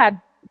 girl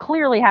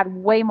clearly had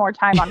way more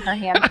time on her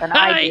hands than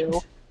I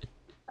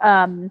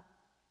do.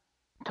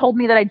 Told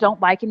me that I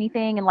don't like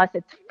anything unless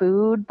it's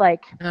food.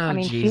 Like,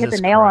 she hit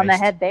the nail on the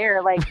head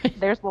there. Like,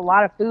 there's a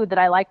lot of food that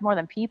I like more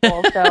than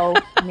people. So,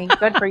 I mean,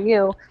 good for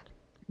you.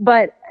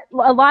 But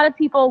a lot of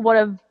people would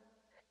have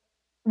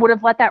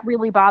let that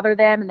really bother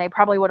them, and they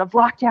probably would have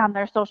locked down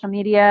their social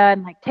media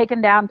and like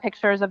taken down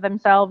pictures of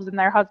themselves and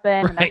their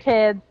husband and their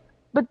kids.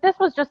 But this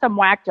was just some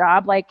whack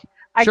job. Like,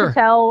 I could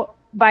tell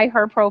by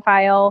her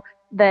profile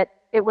that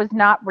it was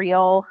not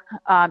real.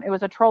 It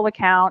was a troll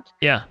account.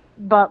 Yeah.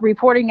 But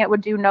reporting it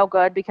would do no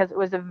good because it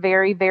was a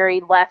very,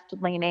 very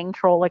left-leaning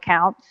troll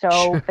account. So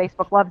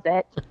Facebook loves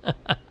it.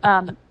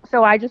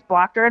 So I just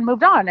blocked her and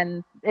moved on,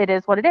 and it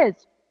is what it is.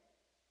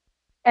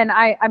 And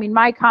I mean,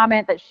 my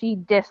comment that she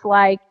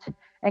disliked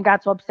and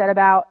got so upset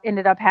about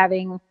ended up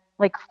having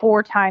like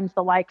 4 times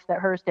the likes that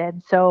hers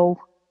did. So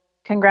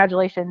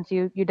congratulations,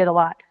 you did a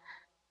lot.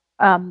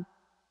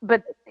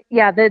 But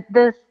yeah,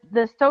 the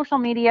social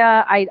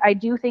media, I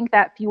do think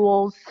that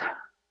fuels,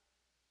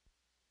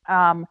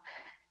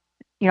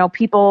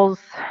 people's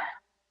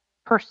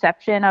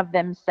perception of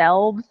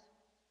themselves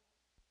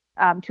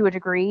to a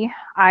degree.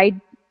 I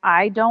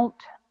don't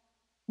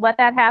let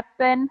that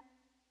happen.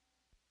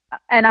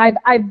 And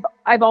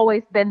I've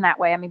always been that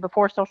way. I mean,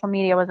 before social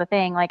media was a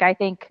thing, like I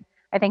think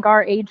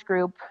our age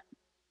group,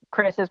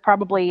 Chris, is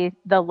probably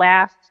the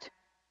last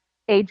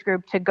age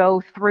group to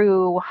go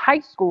through high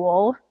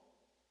school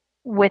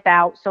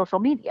without social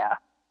media.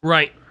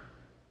 Right.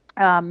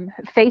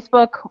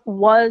 Facebook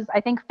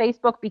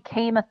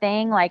became a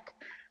thing like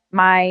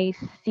my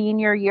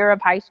senior year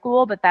of high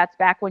school, but that's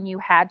back when you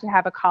had to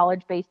have a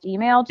college-based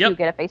email to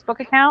get a Facebook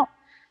account.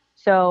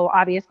 So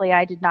obviously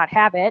I did not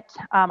have it.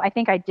 I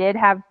think I did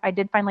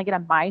finally get a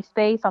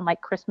MySpace on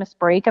like Christmas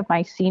break of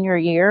my senior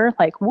year,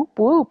 like whoop,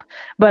 whoop.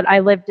 But I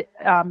lived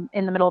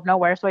in the middle of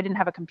nowhere, so I didn't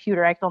have a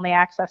computer. I could only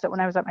access it when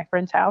I was at my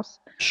friend's house.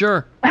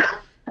 Sure.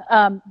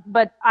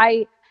 But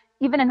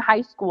even in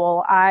high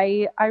school,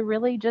 I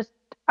really just,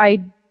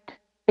 I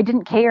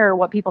didn't care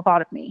what people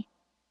thought of me.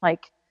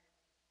 Like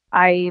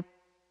I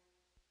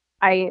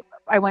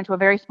went to a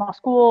very small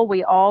school.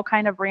 We all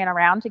kind of ran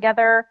around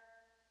together.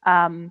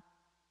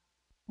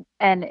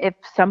 And if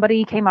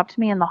somebody came up to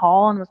me in the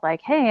hall and was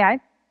like, "Hey, I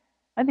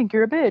think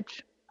you're a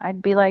bitch,"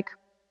 I'd be like,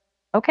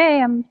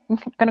 "Okay, I'm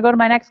gonna go to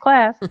my next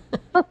class."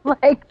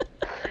 Like,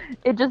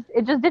 it just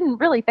didn't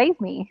really faze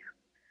me.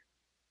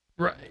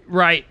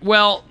 Right.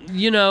 Well,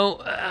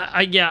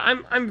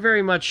 I'm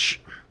very much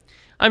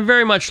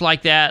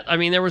like that. I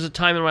mean, there was a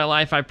time in my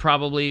life I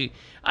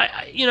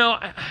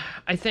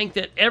think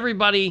that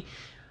everybody.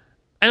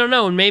 I don't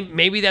know, and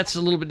maybe that's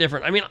a little bit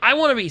different. I mean, I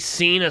want to be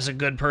seen as a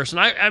good person.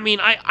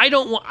 I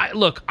don't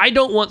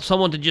want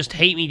someone to just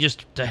hate me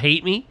just to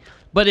hate me.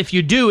 But if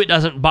you do, it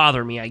doesn't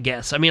bother me, I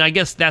guess. I mean, I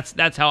guess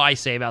that's how I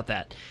say about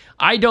that.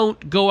 I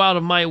don't go out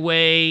of my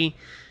way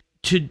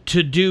to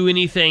do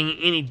anything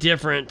any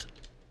different.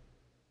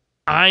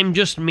 I'm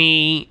just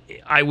me.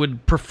 I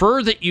would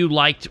prefer that you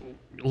liked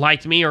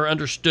me or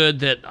understood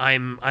that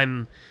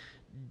I'm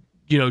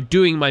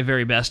doing my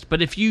very best.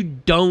 But if you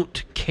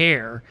don't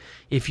care,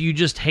 if you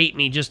just hate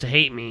me just to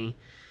hate me,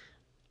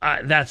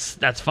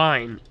 that's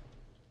fine.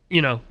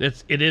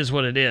 It is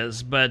what it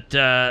is. But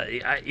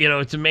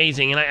it's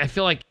amazing, and I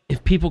feel like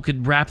if people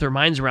could wrap their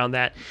minds around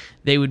that,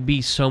 they would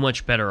be so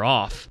much better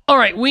off. All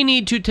right, we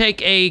need to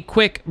take a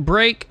quick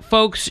break,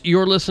 folks.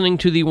 You're listening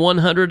to the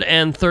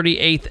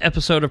 138th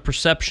episode of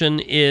Perception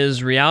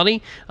is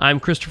Reality. I'm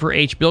Christopher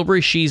H.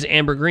 Bilbrey. She's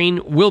Amber Green.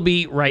 We'll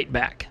be right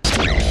back.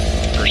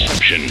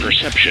 Perception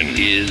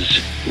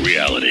is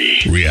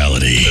reality.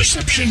 Reality.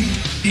 Perception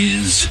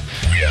is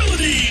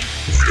reality.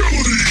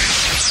 Reality.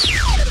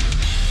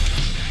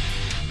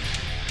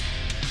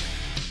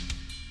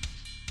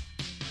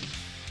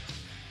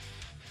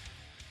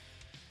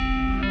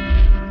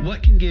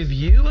 What can give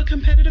you a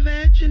competitive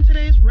edge in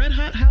today's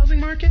red-hot housing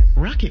market?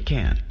 Rocket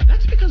can.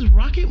 That's because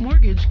Rocket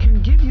Mortgage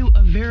can give you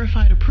a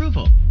verified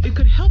approval. It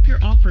could help your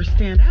offer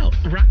stand out.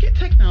 Rocket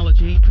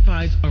Technology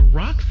provides a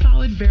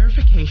rock-solid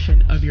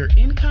verification of your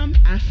income,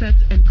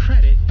 assets, and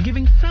credit,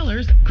 giving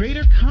sellers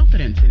greater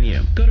confidence in you.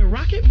 Go to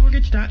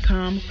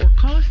rocketmortgage.com or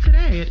call us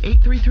today at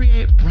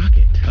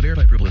 8338-ROCKET. A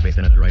verified approval is based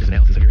on an underwriter's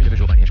analysis of your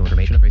individual financial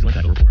information, appraisal, and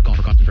title report. Call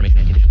for cost information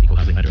and conditions. Equal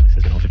housing lender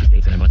license in all 50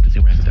 states and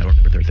MLSConsumerAccess.org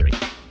number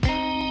 3030.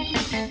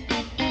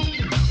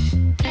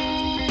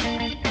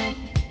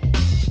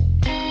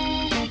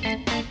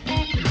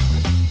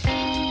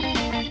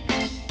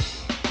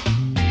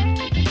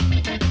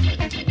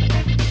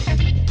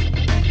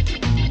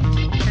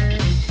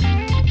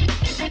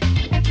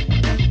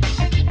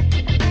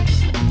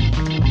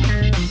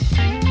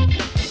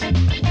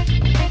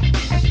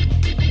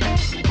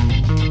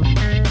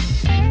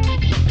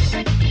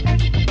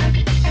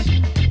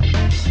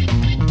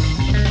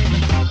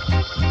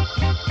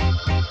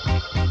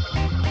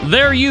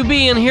 There you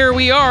be, and here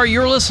we are.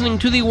 You're listening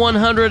to the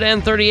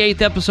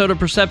 138th episode of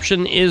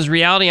Perception is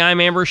Reality.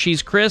 I'm Amber,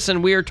 she's Chris,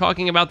 and we are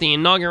talking about the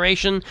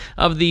inauguration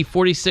of the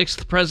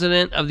 46th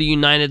President of the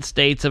United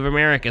States of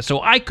America. So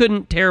I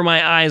couldn't tear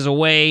my eyes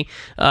away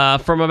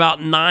from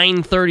about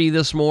 9:30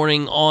 this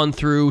morning on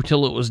through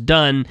till it was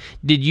done.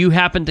 Did you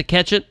happen to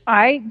catch it?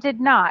 I did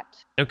not.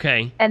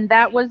 Okay. And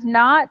that was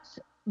not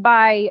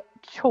by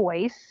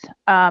choice.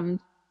 Part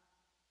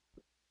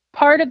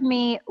of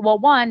me, well,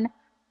 one,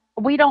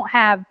 we don't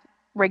have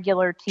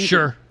regular TV.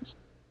 Sure.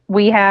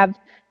 We have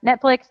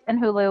Netflix and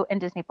Hulu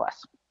and Disney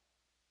Plus.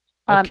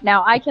 Okay.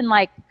 Now I can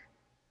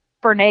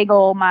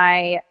finagle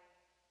my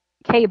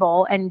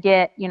cable and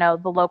get, the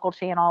local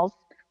channels.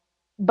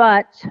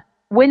 But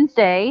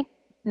Wednesday,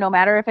 no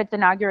matter if it's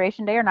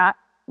inauguration day or not,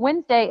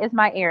 Wednesday is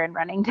my errand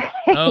running day.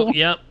 Oh,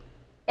 yep.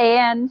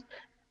 And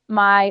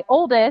my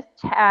oldest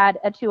had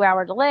a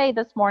 2-hour delay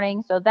this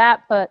morning, so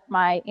that put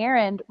my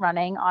errand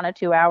running on a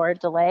 2-hour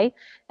delay,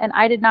 and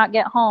I did not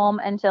get home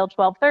until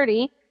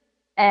 12:30.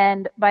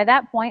 And by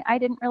that point, I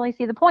didn't really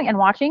see the point in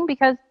watching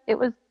because it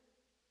was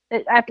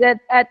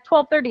at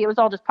 12:30. It was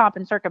all just pomp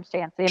and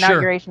circumstance. The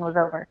inauguration was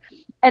over,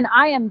 and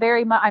I am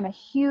I'm a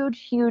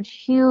huge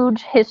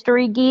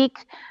history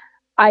geek.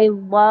 I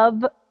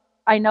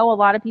know a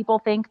lot of people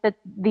think that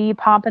the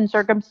pomp and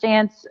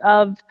circumstance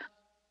of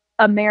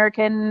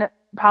American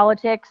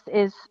politics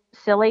is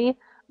silly,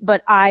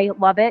 but I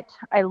love it.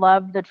 I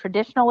love the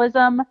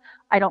traditionalism.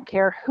 I don't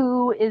care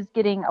who is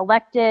getting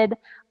elected.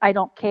 I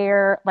don't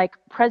care,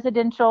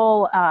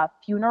 presidential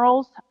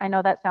funerals. I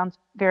know that sounds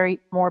very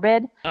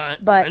morbid,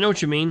 but I know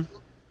what you mean.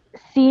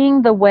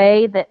 Seeing the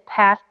way that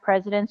past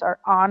presidents are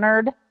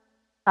honored,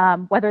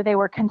 whether they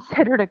were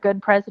considered a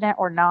good president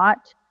or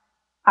not,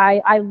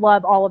 I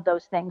love all of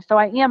those things. So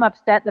I am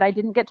upset that I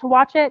didn't get to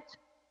watch it.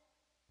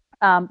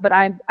 But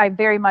I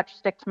very much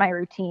stick to my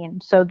routine,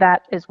 so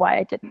that is why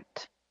I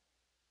didn't.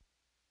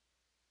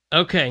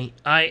 Okay,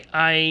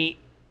 I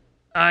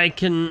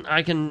can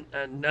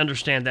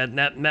understand that.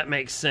 That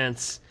makes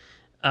sense.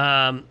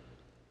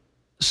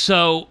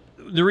 So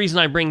the reason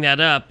I bring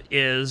that up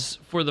is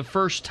for the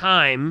first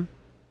time,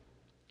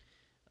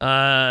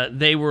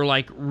 they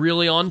were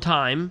really on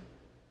time.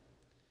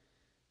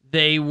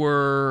 They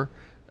were,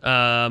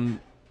 right,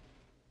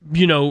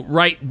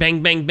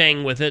 bang, bang,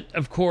 bang with it.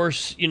 Of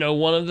course,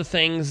 one of the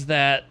things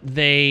that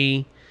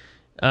they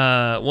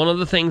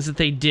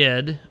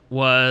did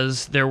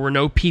was there were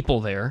no people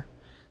there.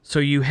 So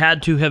you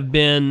had to have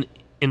been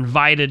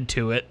invited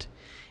to it,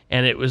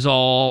 and it was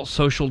all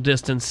social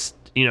distance,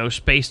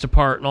 spaced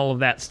apart and all of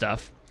that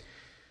stuff.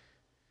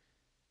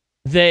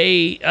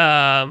 They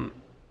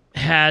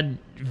had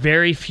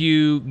very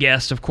few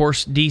guests. Of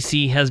course,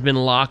 DC has been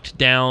locked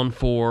down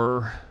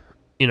for,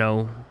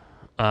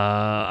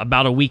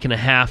 about a week and a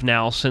half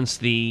now since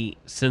the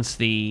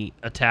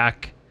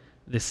attack,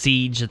 the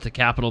siege at the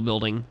Capitol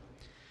building,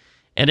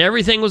 and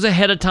everything was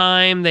ahead of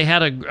time. They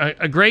had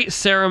a great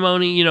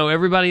ceremony.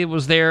 Everybody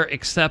was there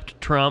except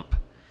Trump.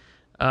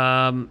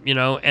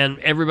 And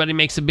everybody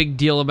makes a big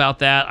deal about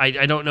that.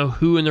 I don't know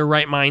who in their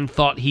right mind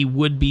thought he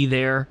would be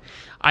there.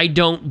 I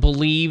don't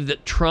believe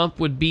that Trump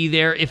would be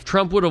there. If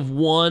Trump would have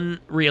won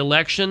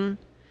re-election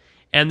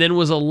and then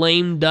was a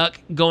lame duck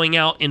going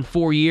out in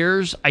 4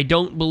 years, I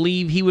don't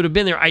believe he would have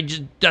been there.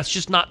 That's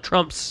just not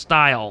Trump's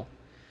style.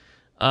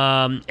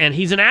 And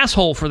he's an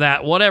asshole for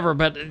that, whatever,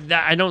 but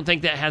I don't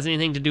think that has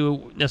anything to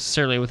do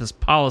necessarily with his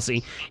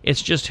policy.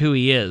 It's just who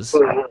he is.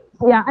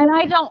 Yeah, and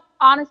I don't,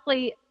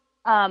 honestly,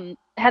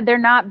 had there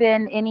not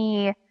been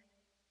any,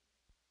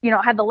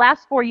 had the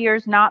last 4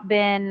 years not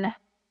been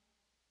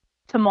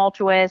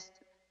tumultuous,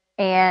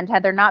 and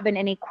had there not been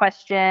any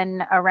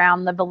question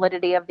around the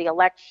validity of the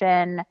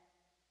election,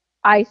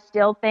 I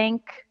still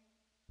think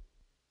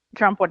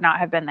Trump would not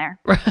have been there.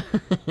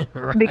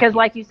 Right. Because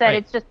like you said, Right.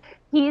 It's just,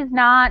 he's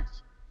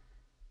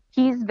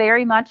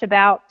very much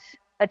about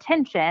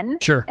attention.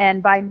 Sure.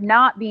 And by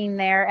not being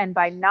there and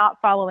by not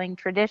following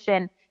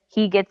tradition,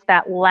 he gets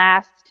that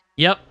last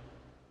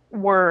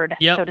word,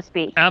 so to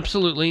speak.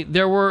 Absolutely.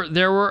 There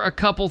were a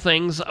couple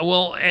things.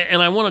 Well,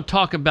 and I want to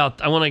talk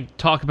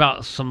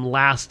about some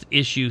last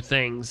issue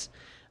things.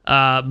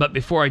 But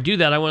before I do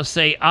that, I want to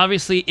say,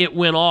 obviously, it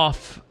went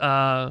off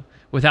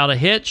without a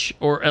hitch,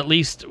 or at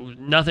least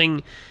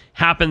nothing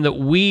happened that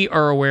we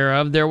are aware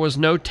of. There was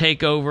no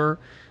takeover.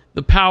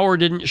 The power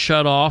didn't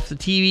shut off. The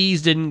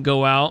TVs didn't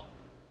go out.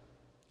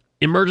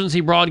 Emergency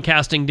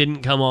broadcasting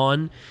didn't come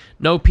on.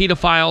 No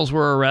pedophiles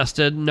were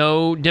arrested.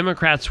 No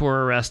Democrats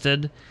were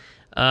arrested.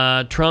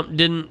 Trump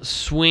didn't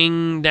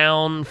swing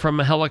down from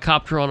a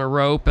helicopter on a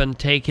rope and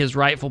take his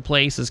rightful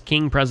place as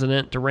king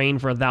president to reign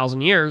for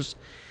 1,000 years.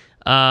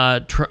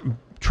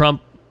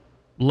 Trump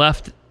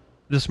left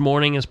this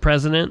morning as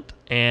president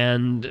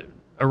and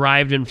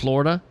arrived in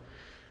Florida.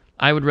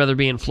 I would rather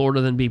be in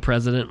Florida than be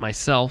president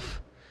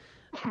myself.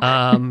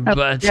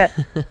 But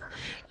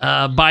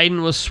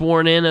Biden was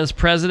sworn in as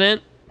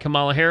president.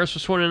 Kamala Harris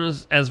was sworn in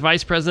as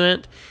vice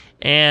president,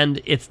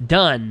 and it's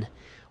done.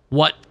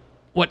 What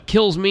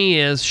kills me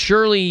is,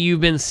 surely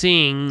you've been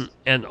seeing,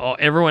 and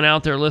everyone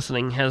out there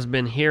listening has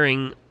been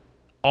hearing,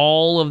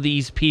 all of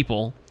these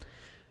people,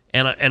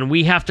 and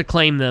we have to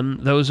claim them.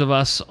 Those of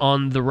us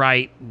on the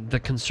right, the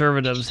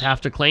conservatives, have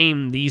to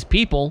claim these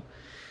people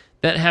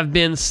that have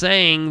been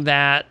saying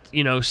that,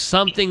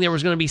 there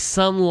was going to be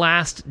some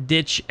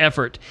last-ditch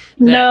effort.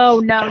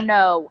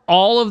 No.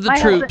 All of the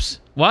troops...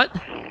 What?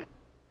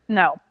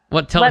 No.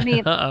 What? Tell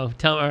me. Uh-oh.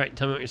 Tell me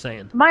what you're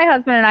saying. My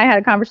husband and I had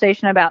a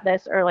conversation about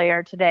this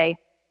earlier today.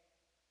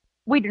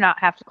 We do not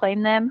have to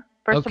claim them,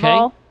 first of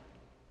all,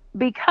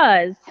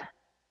 because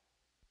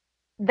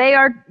they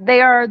are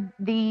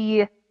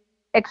the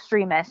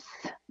extremists.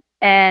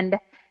 And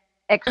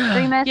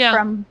extremists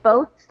from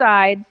both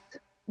sides,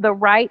 the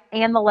right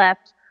and the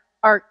left,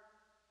 are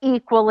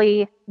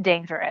equally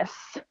dangerous.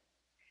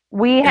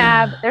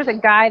 There's a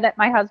guy that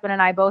my husband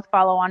and I both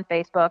follow on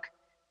Facebook,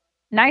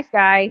 nice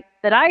guy,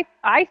 that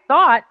I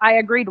thought I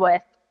agreed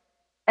with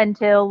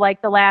until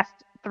like the last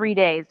 3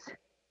 days.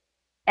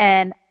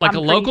 And like a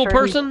local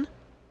person?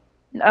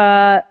 He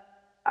does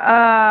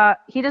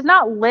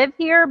not live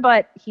here,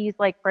 but he's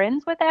like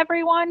friends with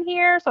everyone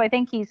here. So I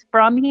think he's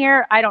from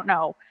here. I don't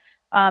know.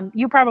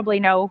 You probably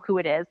know who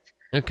it is.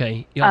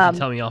 Okay, you'll have to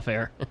tell me off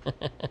air.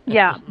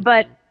 Yeah,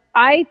 but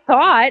I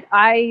thought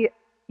I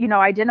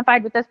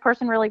identified with this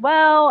person really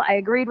well. I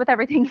agreed with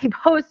everything he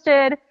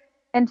posted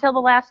until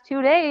the last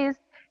 2 days,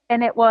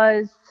 and it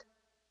was,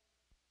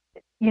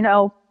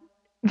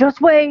 just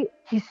wait,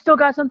 he's still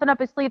got something up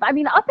his sleeve. I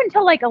mean, up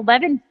until like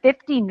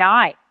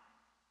 11:59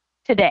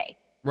 today.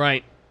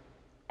 Right.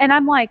 And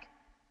I'm like,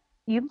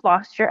 you've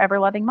lost your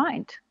ever-loving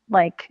mind.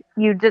 Like,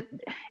 you did.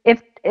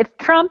 If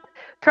Trump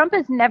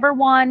is never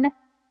one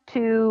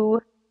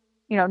to,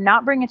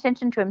 not bring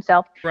attention to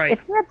himself. Right. If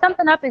he had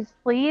something up his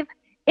sleeve,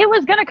 it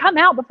was going to come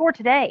out before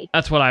today.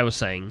 That's what I was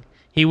saying.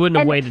 He wouldn't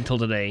have waited till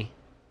today.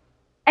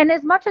 And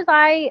as much as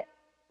I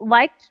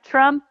liked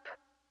Trump,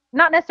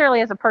 not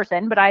necessarily as a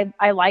person, but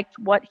I liked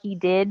what he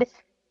did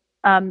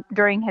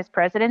during his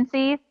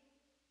presidency,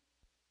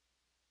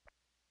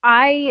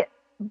 I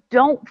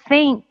don't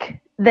think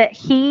that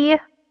he,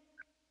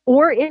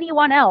 or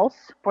anyone else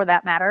for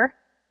that matter,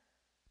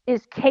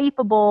 is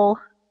capable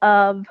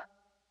of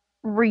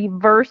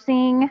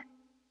reversing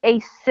a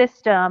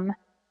system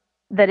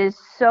that is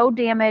so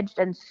damaged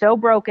and so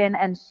broken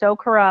and so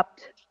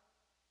corrupt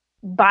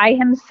by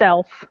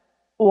himself,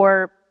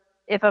 or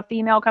if a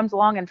female comes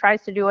along and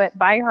tries to do it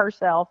by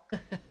herself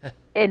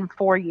in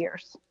 4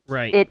 years.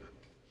 Right.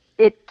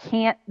 It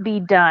can't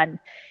be done.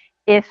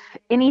 If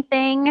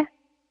anything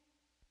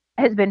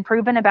has been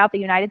proven about the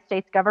United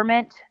States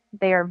government,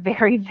 they are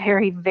very,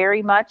 very,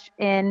 very much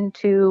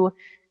into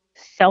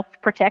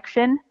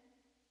self-protection.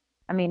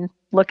 I mean,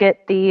 look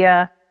at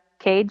the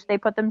cage they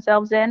put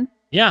themselves in.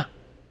 Yeah.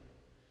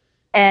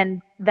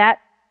 And that,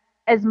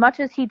 as much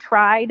as he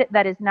tried,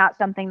 that is not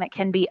something that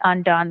can be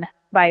undone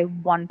by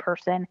one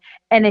person.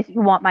 And if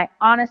you want my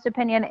honest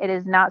opinion, it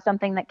is not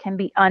something that can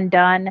be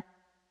undone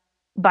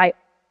by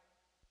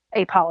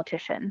a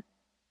politician.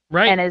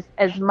 Right. And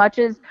as much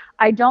as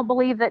I don't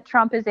believe that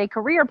Trump is a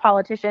career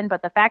politician,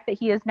 but the fact that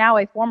he is now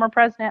a former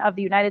president of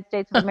the United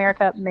States of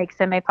America makes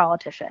him a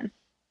politician.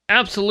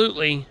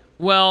 Absolutely.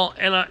 Well,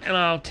 and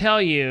I'll tell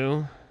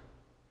you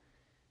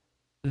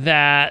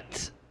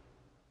that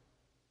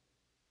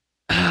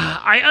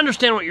I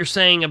understand what you're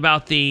saying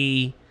about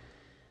the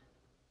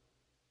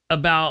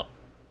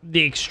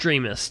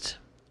extremist.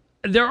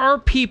 There are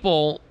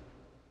people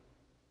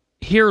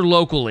here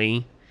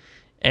locally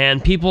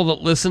and people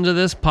that listen to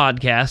this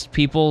podcast,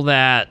 people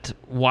that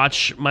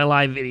watch my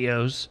live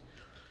videos,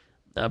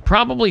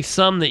 probably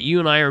some that you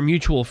and I are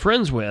mutual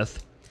friends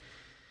with,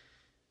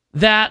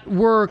 that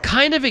were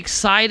kind of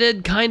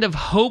excited, kind of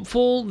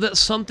hopeful that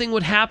something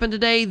would happen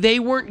today. They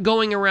weren't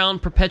going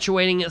around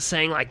perpetuating it,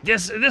 saying like,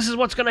 this is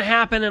what's going to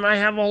happen, and I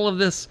have all of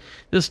this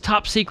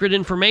top secret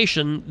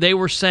information. They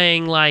were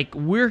saying like,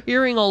 we're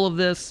hearing all of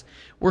this,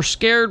 we're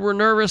scared, we're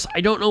nervous, I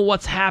don't know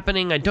what's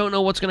happening, I don't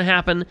know what's going to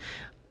happen.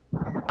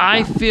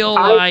 I feel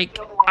like,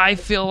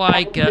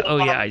 oh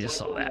yeah, I just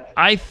saw that.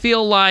 I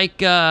feel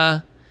like,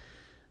 I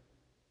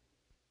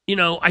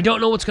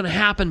don't know what's going to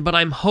happen, but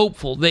I'm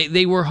hopeful.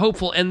 They were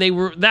hopeful, and they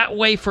were that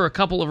way for a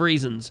couple of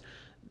reasons.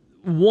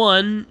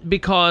 One,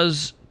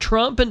 because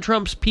Trump and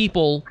Trump's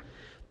people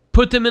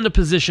put them in a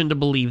position to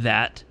believe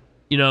that,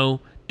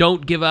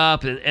 don't give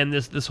up, and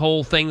this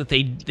whole thing that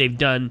they've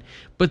done.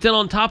 But then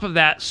on top of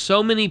that,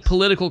 so many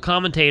political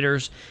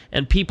commentators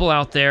and people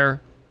out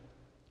there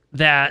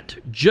that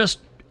just,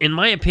 in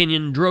my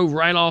opinion, drove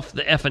right off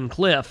the effing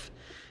cliff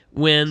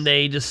when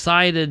they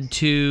decided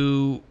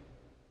to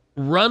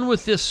run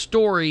with this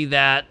story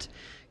that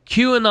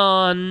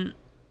QAnon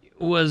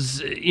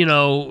was,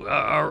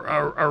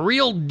 a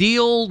real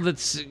deal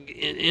that's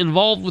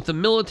involved with the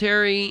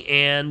military,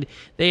 and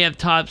they have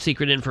top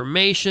secret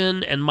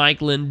information, and Mike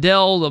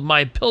Lindell, the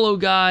My Pillow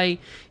guy,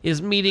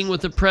 is meeting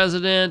with the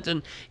president,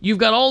 and you've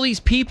got all these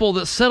people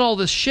that said all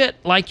this shit,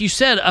 like you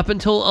said, up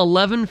until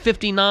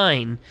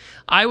 11:59.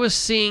 I was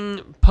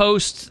seeing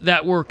posts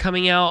that were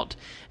coming out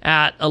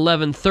at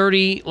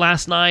 11:30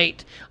 last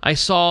night. I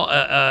saw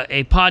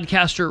a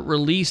podcaster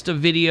released a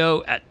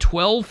video at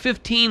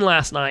 12:15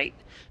 last night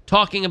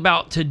talking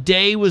about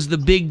today was the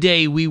big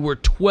day. We were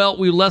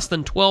less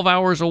than 12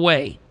 hours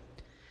away.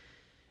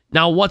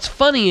 Now, what's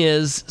funny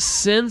is,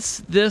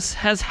 since this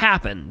has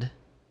happened,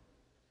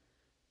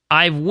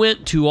 I've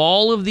went to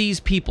all of these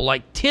people,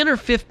 like 10 or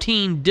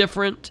 15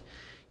 different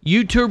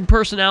YouTube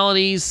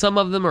personalities. Some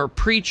of them are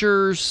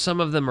preachers, some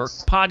of them are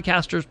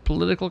podcasters,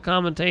 political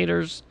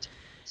commentators,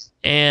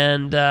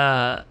 and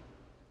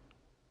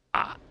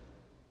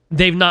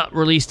they've not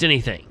released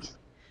anything.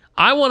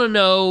 I want to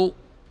know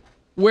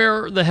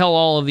where the hell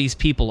all of these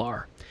people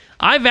are.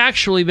 I've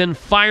actually been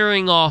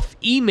firing off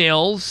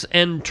emails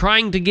and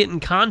trying to get in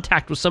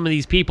contact with some of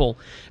these people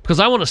because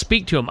I want to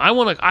speak to them. I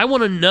want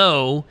to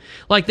know,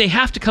 like, they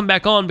have to come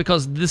back on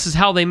because this is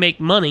how they make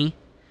money,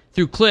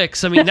 through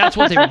clicks. I mean, that's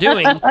what they were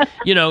doing.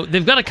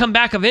 They've got to come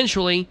back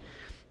eventually.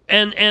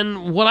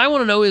 And what I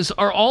want to know is,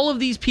 are all of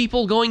these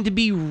people going to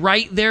be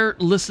right there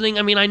listening?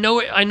 I mean, I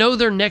know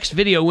their next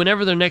video,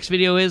 whenever their next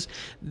video is,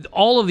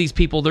 all of these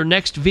people, their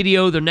next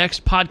video, their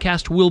next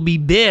podcast will be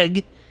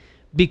big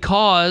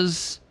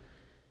because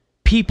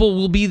people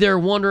will be there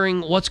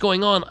wondering what's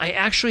going on. I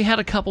actually had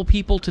a couple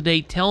people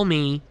today tell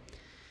me,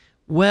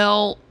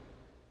 well,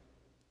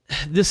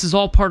 this is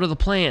all part of the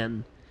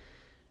plan.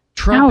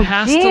 Trump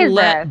has to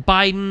let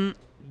Biden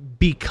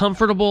be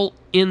comfortable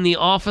in the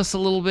office a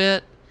little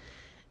bit.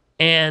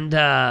 And,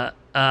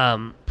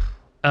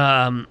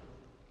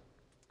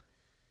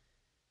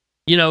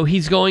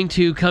 he's going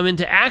to come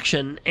into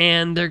action,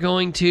 and they're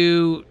going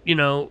to,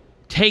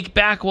 take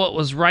back what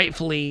was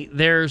rightfully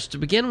theirs to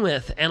begin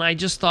with. And I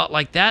just thought,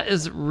 like, that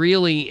is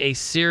really a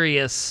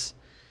serious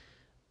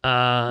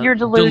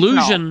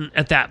delusion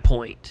at that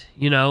point,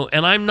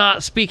 And I'm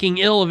not speaking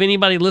ill of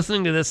anybody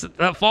listening to this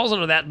that falls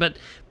under that, but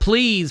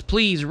please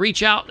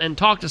reach out and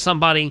talk to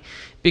somebody,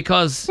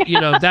 because,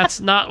 that's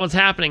not what's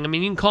happening. I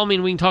mean, you can call me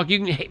and we can talk.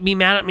 You can be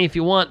mad at me if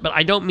you want, but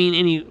I don't mean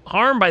any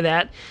harm by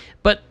that.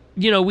 But,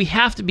 we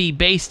have to be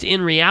based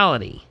in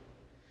reality.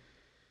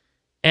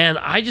 And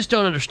I just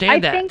don't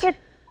understand that.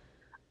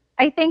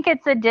 I think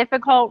it's a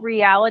difficult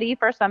reality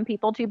for some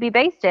people to be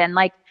based in.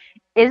 Like,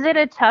 is it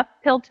a tough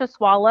pill to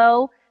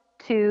swallow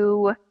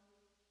to,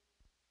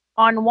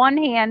 on one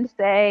hand,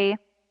 say,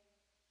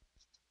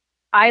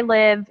 I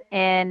live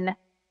in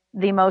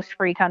the most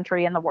free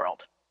country in the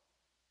world,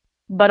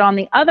 but on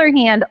the other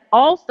hand,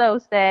 also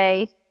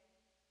say,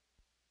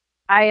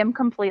 I am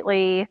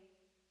completely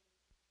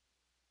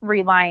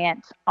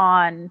reliant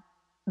on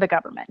the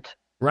government.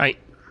 Right.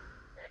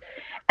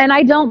 And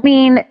I don't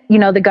mean,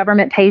 the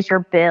government pays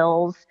your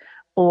bills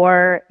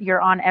or you're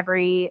on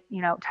every,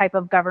 type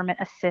of government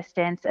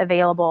assistance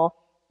available,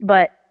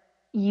 but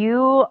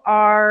you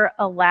are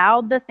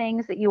allowed the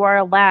things that you are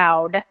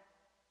allowed.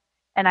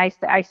 And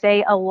I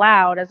say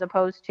allowed as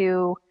opposed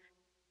to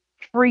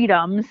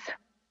freedoms,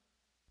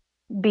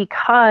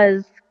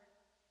 because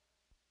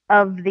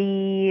of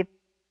the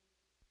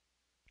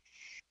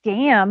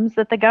scams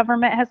that the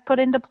government has put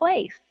into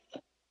place.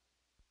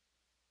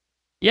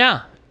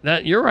 Yeah,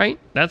 you're right.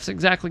 That's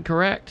exactly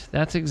correct.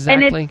 That's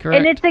exactly correct.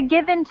 And it's a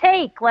give and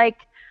take. Like,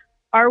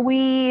 are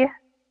we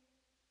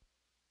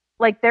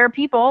like there are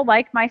people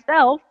like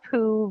myself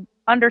who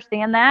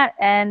understand that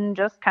and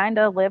just kind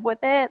of live with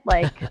it.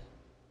 Like,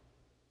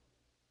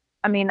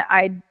 I mean,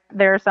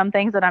 there are some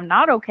things that I'm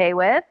not okay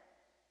with,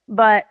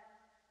 but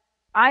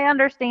I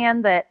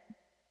understand that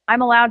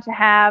I'm allowed to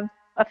have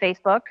a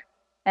Facebook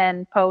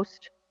and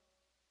post,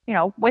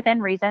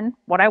 within reason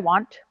what I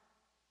want.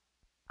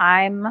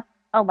 I'm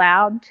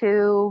allowed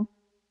to,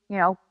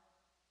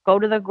 go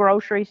to the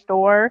grocery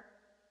store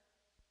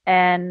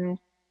and,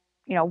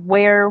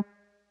 wear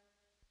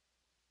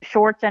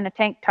shorts and a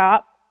tank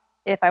top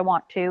if I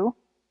want to.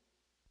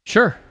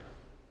 Sure.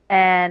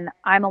 And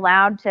I'm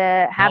allowed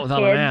to have without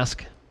kids an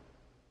mask.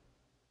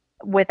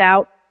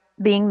 Without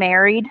being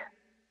married,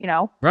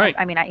 Right.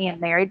 I mean, I am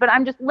married, but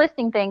I'm just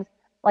listing things.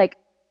 Like,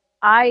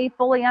 I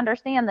fully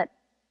understand that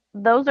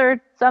those are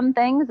some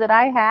things that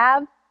I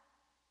have.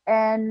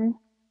 And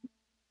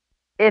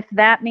if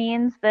that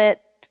means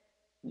that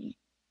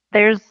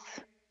there's,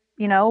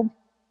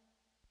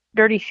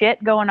 dirty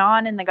shit going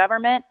on in the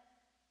government,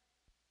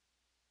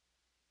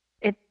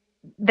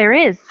 there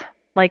is.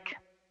 Like,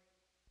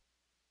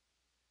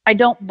 I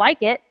don't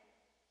like it,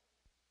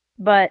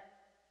 but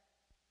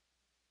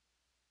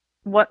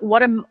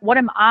what am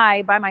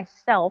I by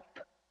myself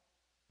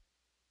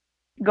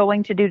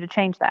going to do to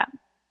change that?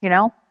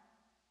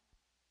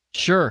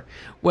 Sure.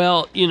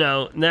 Well,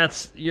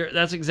 that's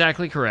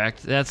exactly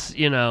correct. That's,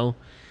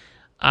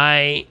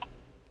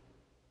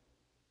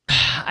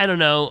 I don't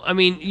know. I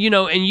mean,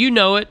 and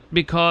it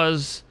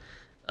because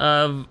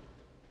of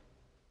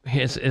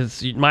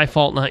it's my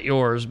fault, not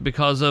yours,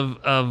 because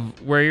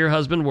of where your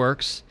husband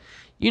works.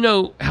 You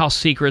know how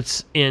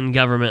secrets in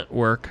government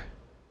work.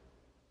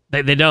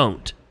 They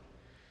don't.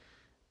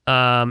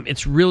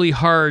 It's really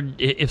hard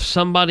if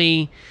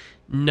somebody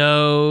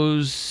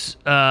knows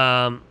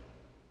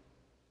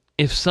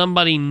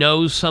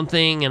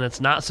something and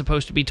it's not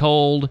supposed to be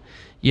told.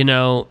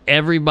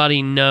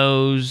 Everybody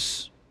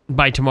knows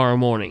by tomorrow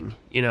morning.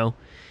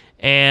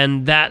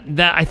 And that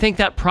I think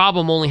that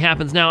problem only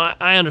happens now.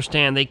 I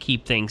understand they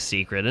keep things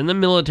secret, and the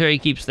military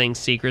keeps things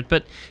secret,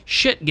 but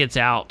shit gets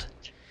out.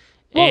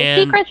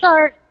 Well, secrets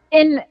are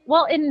in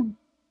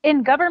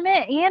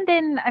government and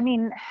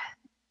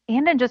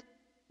in just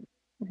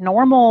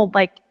normal,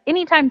 like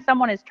anytime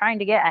someone is trying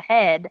to get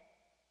ahead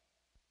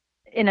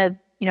in a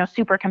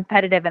super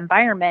competitive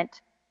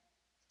environment,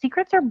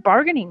 secrets are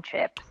bargaining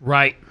chips.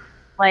 Right.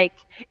 Like,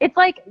 it's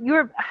like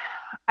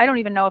I don't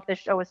even know if this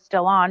show is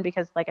still on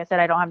because, like I said,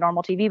 I don't have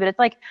normal TV, but it's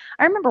like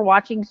I remember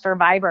watching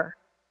Survivor.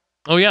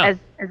 Oh yeah. As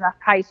a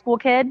high school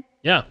kid.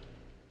 Yeah.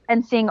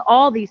 And seeing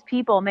all these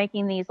people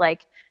making these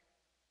like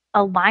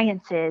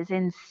alliances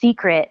in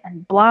secret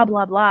and blah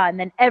blah blah, and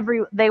then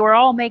they were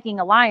all making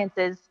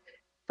alliances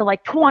to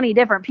like 20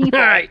 different people.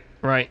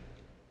 Right.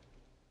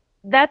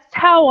 That's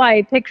how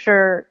I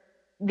picture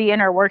the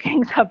inner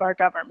workings of our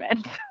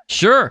government.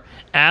 Sure,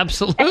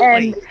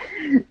 absolutely.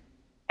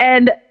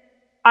 And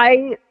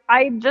I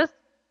just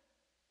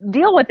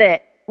deal with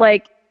it.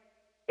 Like,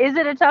 is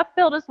it a tough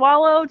pill to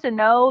swallow to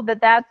know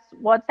that that's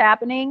what's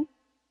happening?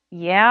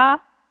 Yeah.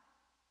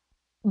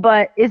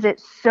 But is it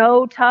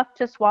so tough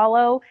to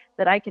swallow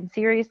that I can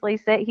seriously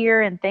sit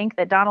here and think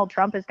that Donald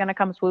Trump is going to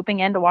come swooping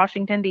into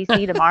Washington,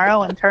 D.C.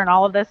 tomorrow and turn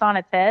all of this on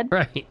its head?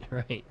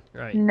 Right.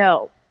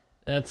 No.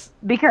 That's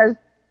because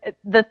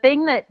the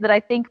thing that I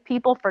think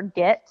people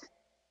forget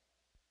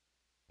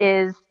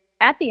is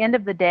at the end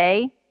of the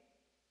day,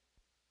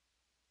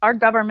 our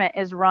government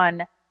is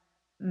run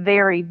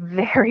very,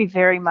 very,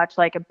 very much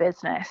like a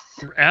business.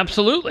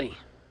 Absolutely.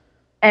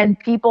 And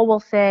people will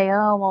say,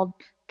 oh, well,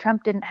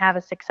 Trump didn't have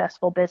a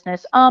successful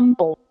business. I'm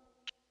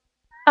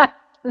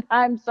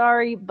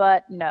sorry,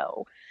 but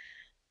no.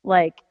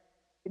 Like,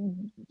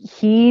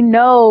 he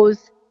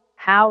knows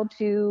how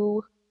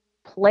to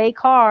play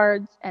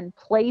cards and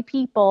play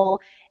people.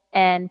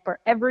 And for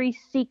every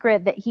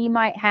secret that he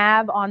might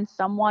have on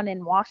someone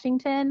in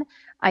Washington,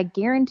 I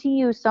guarantee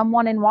you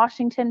someone in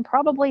Washington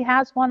probably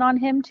has one on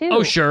him too.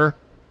 Oh, sure.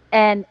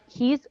 And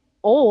he's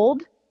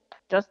old,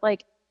 just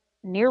like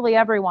nearly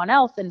everyone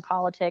else in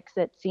politics,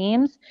 it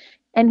seems.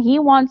 And he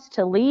wants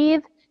to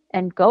leave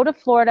and go to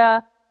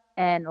Florida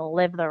and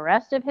live the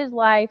rest of his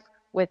life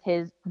with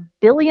his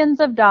billions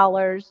of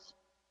dollars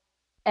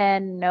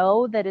and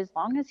know that as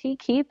long as he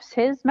keeps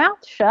his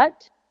mouth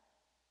shut,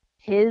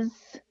 his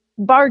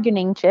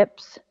bargaining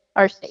chips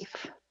are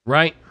safe.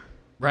 Right.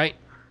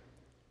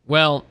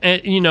 Well,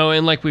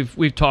 and like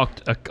we've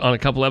talked on a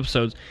couple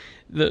episodes,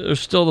 there's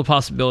still the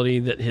possibility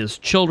that his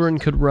children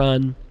could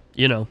run.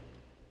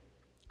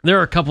 There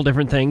are a couple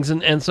different things,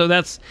 and so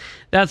that's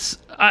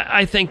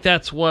I think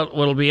that's what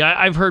it'll be.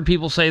 I've heard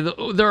people say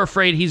that they're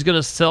afraid he's going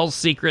to sell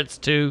secrets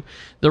to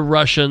the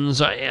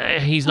Russians.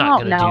 He's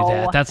not going to do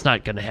that. That's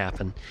not going to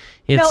happen.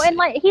 And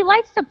like he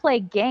likes to play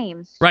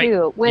games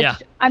too, which yeah.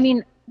 I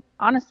mean,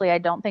 honestly, I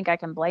don't think I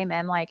can blame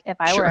him. Like, if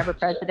I were ever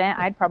president,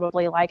 I'd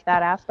probably like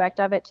that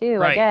aspect of it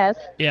too, I guess.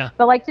 Yeah.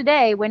 But like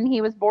today, when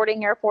he was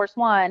boarding Air Force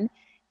One,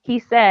 he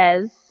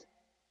says,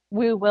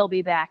 "We will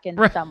be back in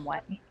some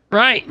way."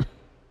 Right.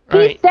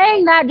 Right. He's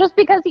saying that just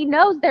because he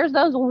knows there's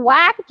those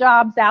whack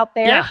jobs out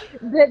there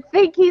that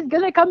think he's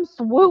going to come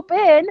swoop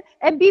in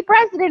and be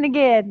president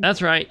again.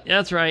 That's right.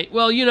 That's right.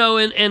 Well,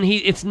 and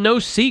it's no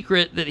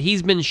secret that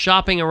he's been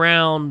shopping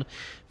around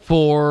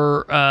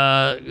for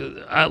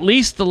at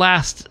least the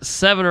last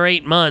 7 or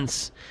 8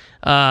 months.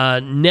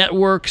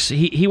 Networks.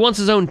 He wants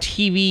his own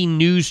TV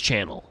news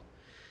channel.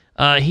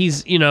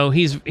 He's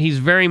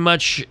very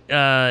much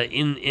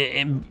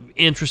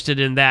interested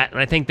in that, and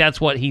I think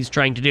that's what he's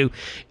trying to do.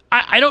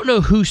 I don't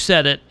know who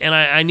said it, and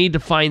I need to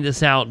find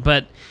this out,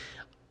 but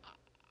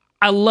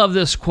I love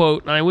this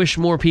quote, and I wish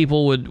more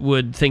people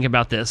would think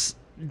about this.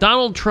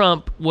 Donald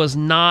Trump was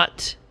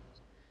not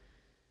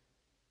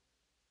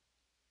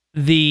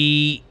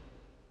the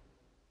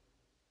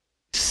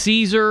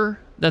Caesar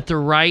that the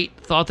right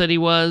thought that he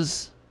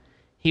was.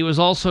 He was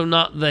also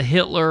not the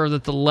Hitler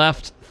that the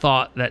left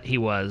thought that he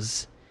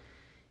was.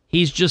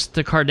 He's just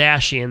the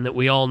Kardashian that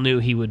we all knew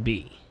he would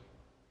be.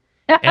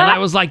 And I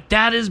was like,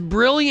 that is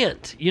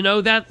brilliant.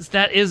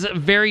 That is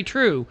very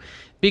true,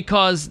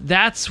 because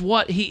that's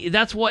what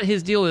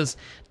his deal is.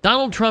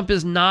 Donald Trump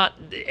is not.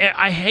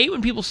 I hate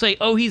when people say,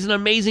 "Oh, he's an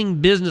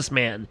amazing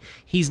businessman."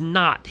 He's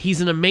not.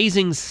 He's an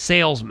amazing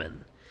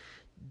salesman.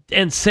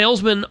 And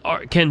salesmen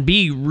can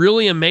be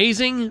really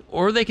amazing,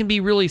 or they can be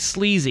really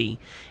sleazy.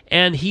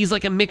 And he's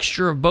like a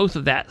mixture of both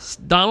of that.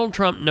 Donald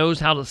Trump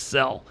knows how to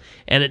sell,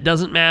 and it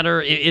doesn't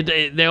matter.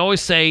 They always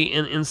say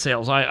in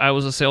sales, I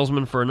was a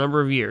salesman for a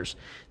number of years.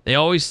 They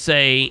always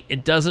say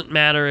it doesn't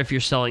matter if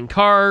you're selling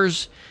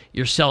cars,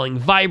 you're selling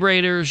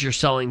vibrators, you're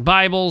selling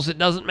Bibles. It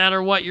doesn't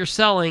matter what you're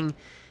selling.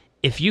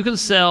 If you can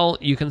sell,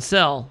 you can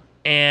sell.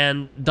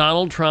 And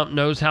Donald Trump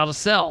knows how to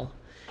sell.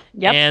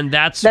 Yep. And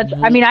that's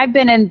I've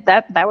been in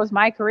that. That was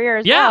my career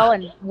as well.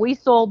 And we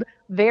sold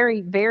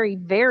very, very,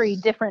 very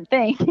different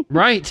things.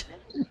 Right.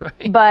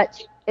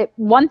 But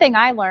one thing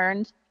I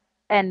learned,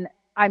 and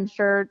I'm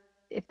sure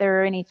if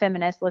there are any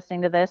feminists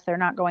listening to this, they're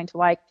not going to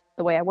like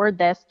the way I word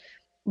this.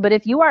 But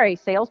if you are a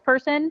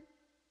salesperson,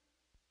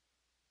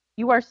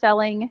 you are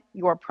selling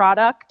your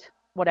product,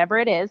 whatever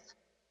it is,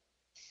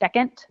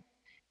 second,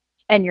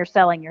 and you're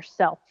selling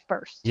yourself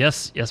first.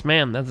 Yes,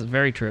 ma'am. That's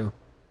very true.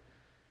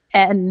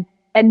 And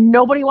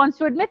nobody wants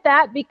to admit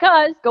that,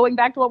 because going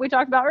back to what we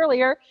talked about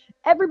earlier,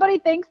 everybody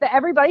thinks that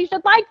everybody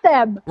should like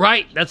them.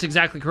 Right. That's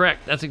exactly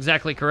correct. That's the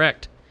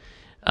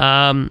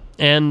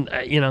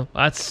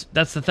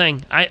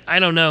thing. I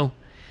don't know.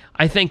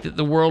 I think that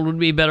the world would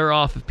be better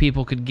off if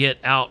people could get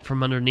out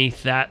from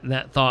underneath that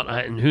thought.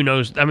 And who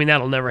knows? I mean,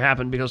 that'll never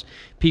happen because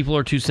people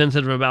are too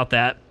sensitive about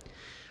that.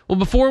 Well,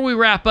 before we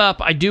wrap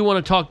up, I do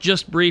want to talk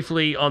just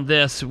briefly on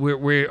this.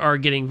 We are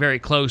getting very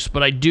close,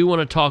 but I do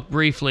want to talk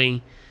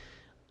briefly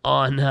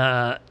on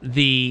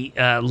the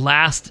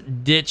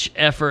last-ditch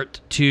effort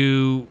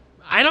to...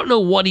 I don't know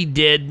what he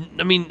did.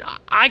 I mean,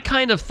 I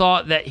kind of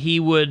thought that he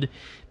would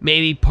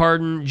maybe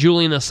pardon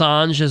Julian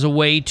Assange as a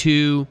way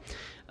to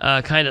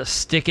kind of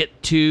stick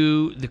it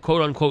to the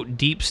quote-unquote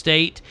deep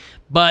state.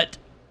 But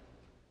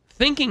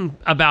thinking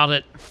about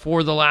it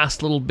for the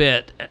last little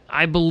bit,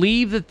 I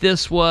believe that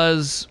this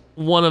was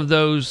one of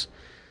those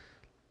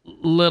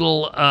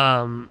little...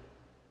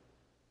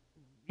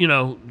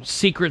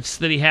 secrets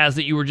that he has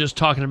that you were just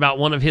talking about,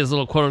 one of his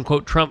little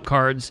quote-unquote trump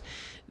cards,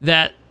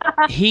 that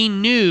he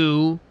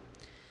knew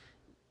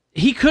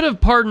he could have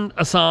pardoned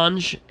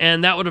Assange,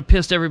 and that would have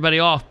pissed everybody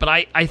off, but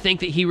I think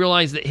that he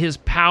realized that his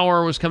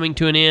power was coming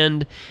to an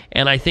end,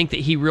 and I think that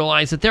he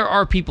realized that there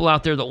are people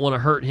out there that want to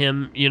hurt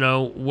him,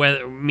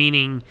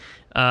 meaning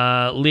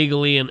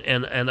legally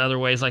and other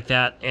ways like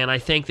that, and I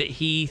think that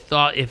he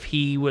thought if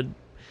he would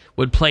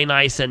play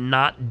nice and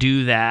not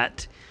do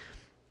that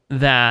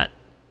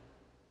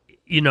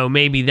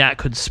maybe that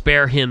could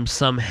spare him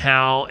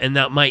somehow, and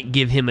that might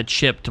give him a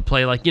chip to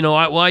play like,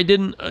 I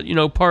didn't,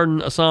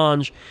 pardon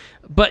Assange.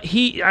 But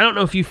I don't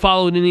know if you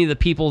followed any of the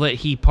people that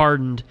he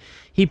pardoned.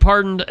 He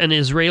pardoned an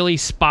Israeli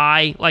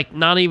spy, like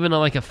not even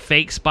like a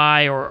fake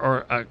spy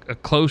or a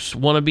close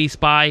wannabe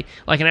spy,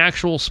 like an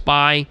actual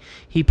spy.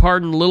 He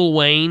pardoned Lil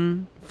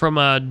Wayne from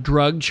a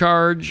drug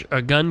charge,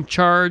 a gun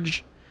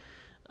charge.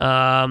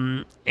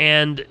 And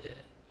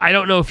I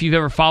don't know if you've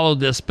ever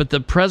followed this, but the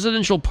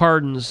presidential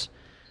pardons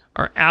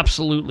are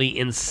absolutely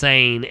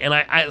insane. And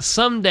I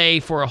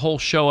someday for a whole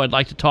show, I'd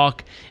like to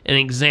talk and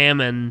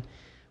examine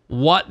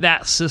what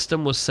that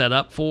system was set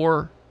up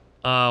for,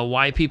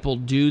 why people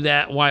do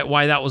that,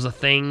 why that was a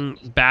thing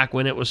back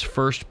when it was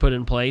first put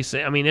in place.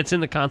 I mean, it's in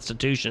the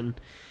Constitution,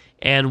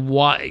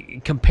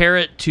 and compare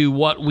it to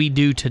what we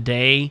do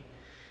today,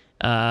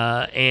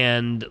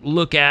 and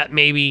look at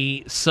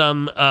maybe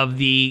some of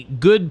the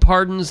good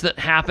pardons that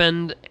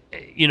happened,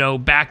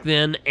 back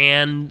then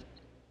and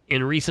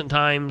in recent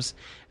times,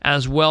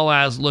 as well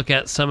as look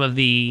at some of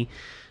the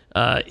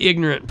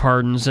ignorant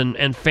pardons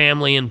and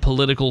family and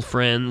political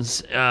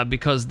friends,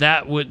 because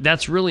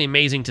that's really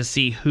amazing to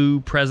see who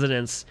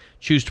presidents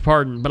choose to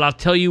pardon. But I'll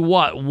tell you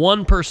what,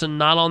 one person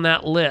not on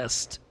that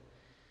list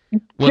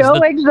was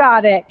Joe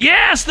Exotic.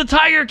 Yes, the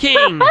Tiger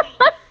King.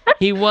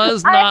 He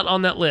was not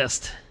on that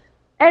list.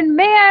 And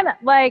man,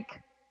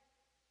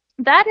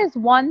 that is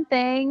one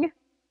thing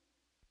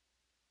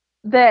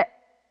that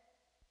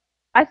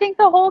I think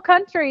the whole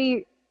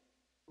country,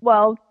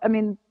 well, I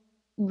mean,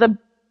 the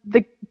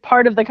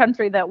part of the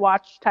country that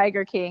watched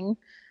Tiger King,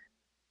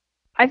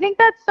 I think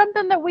that's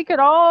something that we could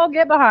all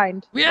get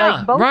behind. Yeah,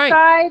 like both right.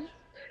 sides.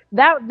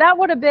 That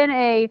would have been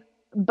a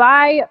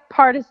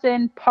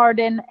bipartisan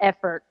pardon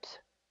effort.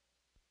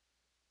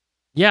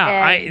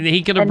 Yeah,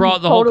 he could have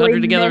brought the whole totally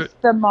country together.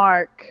 Missed the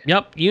mark.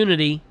 Yep,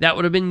 unity. That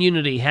would have been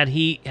unity. Had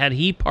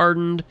he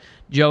pardoned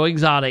Joe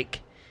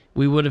Exotic,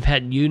 we would have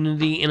had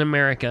unity in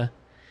America.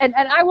 And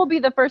I will be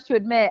the first to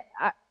admit,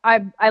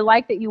 I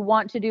like that you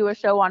want to do a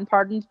show on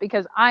pardons,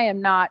 because I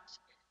am not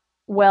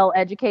well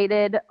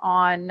educated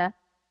on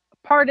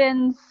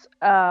pardons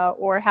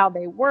or how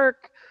they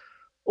work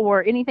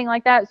or anything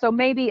like that. So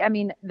maybe, I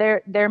mean,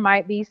 there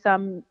might be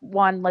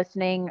someone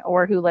listening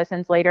or who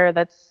listens later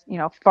that's,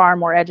 far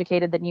more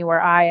educated than you or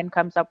I, and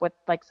comes up with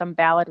like some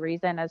valid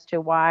reason as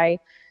to why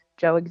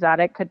Joe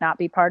Exotic could not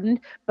be pardoned.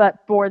 But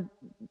for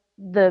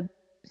the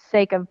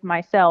sake of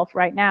myself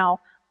right now,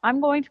 I'm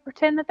going to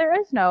pretend that there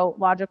is no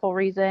logical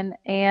reason,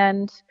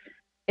 and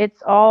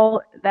it's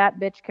all that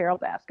bitch Carol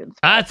Baskin's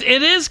fault.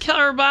 It is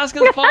Carol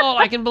Baskin's fault.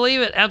 I can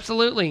believe it.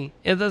 Absolutely.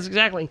 That's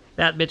exactly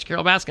that bitch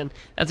Carol Baskin.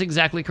 That's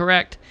exactly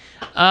correct.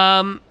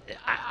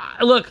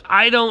 Look,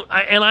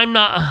 I'm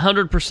not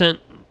 100%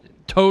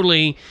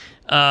 totally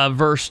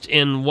versed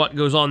in what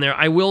goes on there.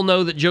 I will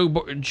know that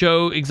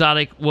Joe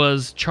Exotic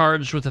was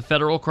charged with a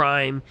federal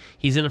crime.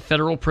 He's in a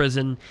federal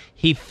prison.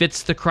 He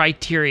fits the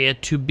criteria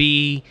to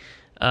be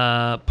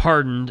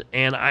pardoned,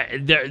 and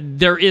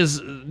there is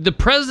the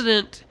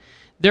president.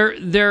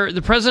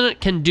 The president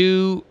can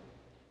do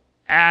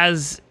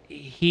as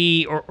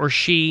he or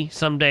she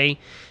someday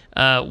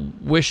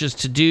wishes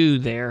to do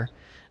there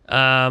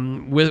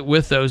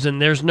with those,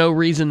 and there's no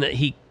reason that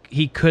he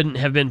couldn't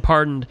have been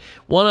pardoned.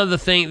 One of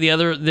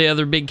the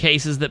other big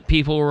cases that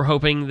people were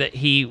hoping that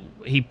he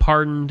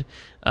pardoned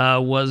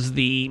was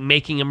the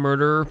making a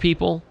murderer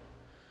people.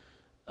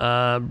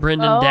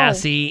 Brendan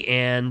Dassey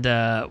and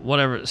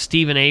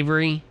Stephen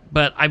Avery.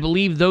 But I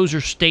believe those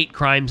are state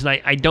crimes,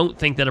 and I don't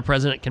think that a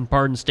president can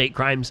pardon state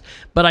crimes.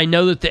 But I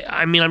know that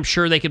I'm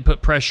sure they could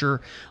put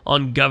pressure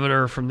on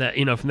governor from that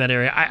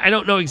area. I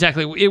don't know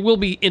exactly. It will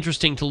be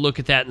interesting to look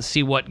at that and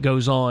see what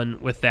goes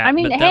on with that. I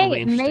mean,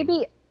 hey,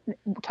 maybe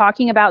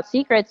talking about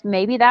secrets,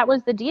 maybe that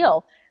was the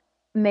deal.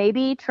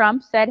 Maybe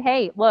Trump said,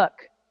 "Hey,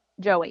 look,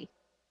 Joey,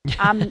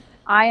 I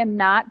am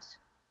not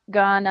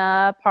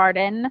gonna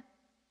pardon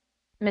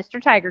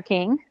Mr. Tiger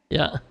King."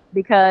 Yeah.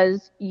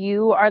 Because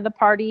you are the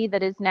party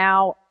that is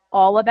now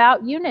all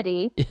about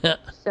unity. Yeah.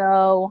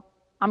 So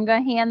I'm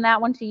going to hand that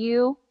one to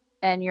you,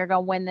 and you're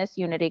going to win this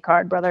unity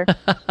card, brother. Maybe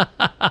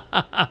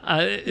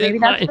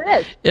that's what it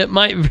is. It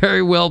might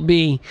very well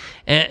be.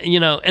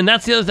 And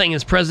that's the other thing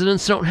is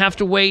presidents don't have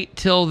to wait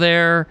till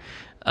they're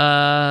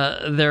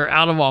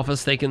out of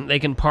office. They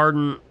can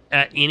pardon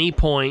at any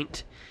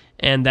point.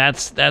 And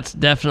that's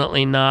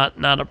definitely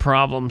not a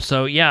problem.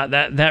 So yeah,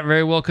 that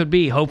very well could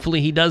be. Hopefully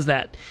he does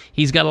that.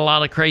 He's got a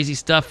lot of crazy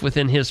stuff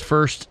within his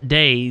first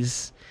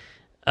days.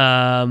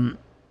 Who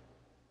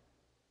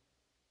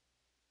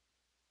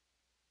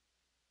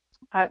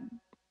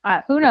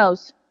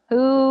knows?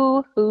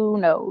 Who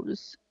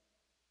knows?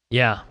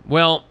 Yeah.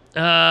 Well,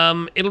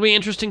 it'll be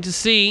interesting to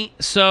see.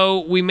 So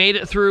we made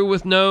it through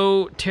with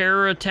no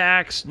terror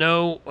attacks,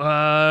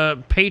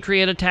 no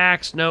patriot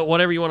attacks, no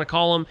whatever you want to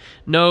call them,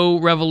 no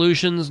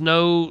revolutions,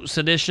 no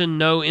sedition,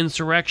 no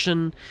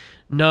insurrection,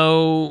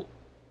 no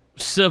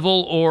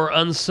civil or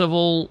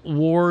uncivil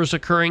wars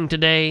occurring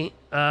today.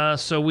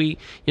 So we,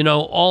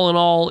 all in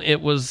all, it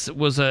was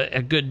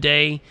a good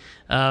day.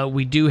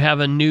 We do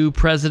have a new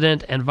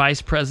president and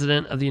vice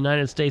president of the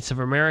United States of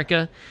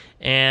America.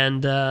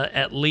 And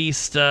at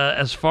least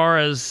as far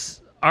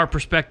as our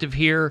perspective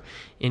here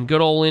in good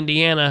old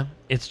Indiana,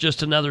 it's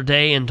just another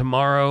day, and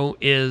tomorrow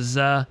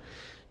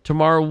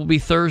will be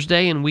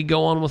Thursday, and we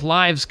go on with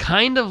lives,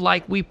 kind of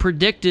like we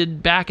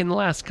predicted back in the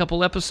last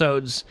couple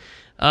episodes.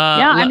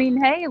 I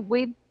mean, hey,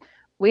 we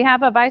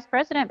have a vice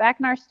president back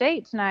in our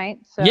state tonight.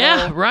 So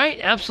yeah, right,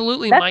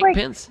 absolutely, Mike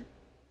Pence.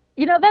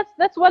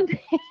 That's one thing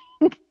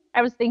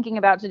I was thinking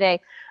about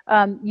today.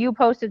 You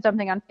posted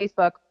something on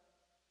Facebook,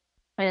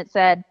 and it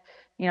said,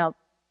 Joe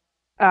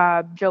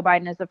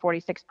Biden is the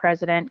 46th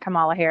president.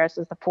 Kamala Harris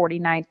is the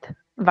 49th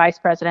vice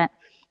president.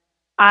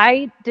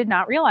 I did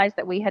not realize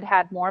that we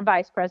had more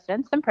vice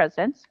presidents than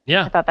presidents.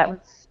 Yeah. I thought that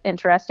was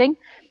interesting.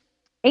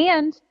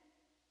 And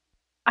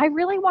I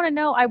really want to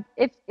know,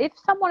 if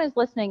someone is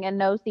listening and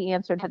knows the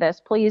answer to this,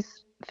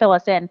 please fill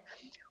us in.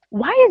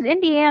 Why is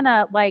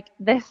Indiana like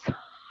this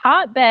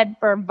hotbed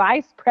for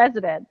vice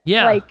president?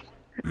 Yeah. Like,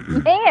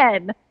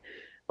 man,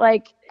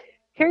 like,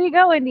 here you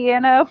go,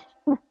 Indiana.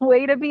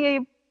 Way to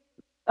be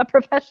a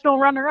professional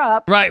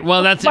runner-up. Right.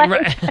 Well, that's it.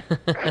 Right.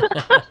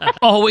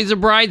 Always a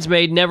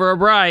bridesmaid, never a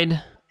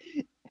bride.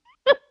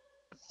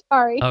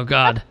 Sorry. Oh,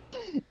 God.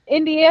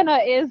 Indiana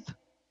is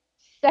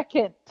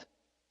second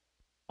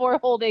for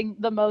holding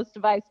the most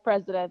vice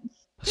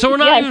presidents. So we're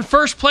not even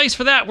first place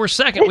for that. We're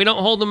second. We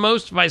don't hold the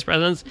most vice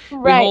presidents.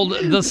 Right. We hold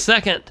the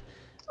second.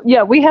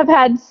 Yeah, we have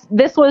had,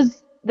 this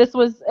is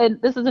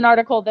an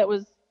article that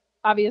was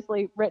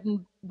obviously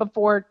written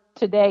before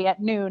today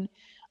at noon.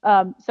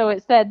 So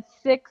it said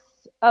 6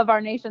 of our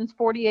nation's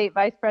 48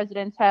 vice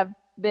presidents have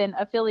been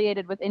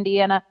affiliated with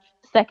Indiana,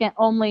 second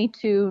only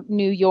to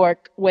New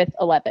York with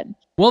 11.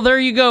 Well, there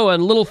you go. A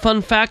little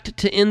fun fact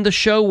to end the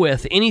show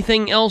with.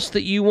 Anything else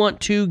that you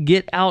want to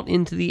get out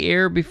into the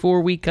air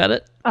before we cut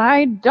it?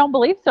 I don't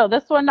believe so.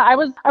 This one, I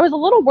was a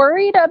little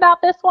worried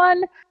about this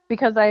one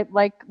because I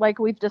like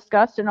we've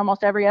discussed in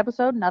almost every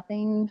episode,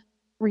 nothing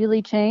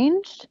really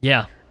changed.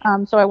 Yeah.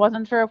 So I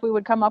wasn't sure if we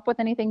would come up with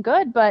anything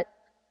good, but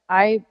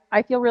I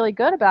feel really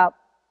good about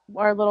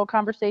our little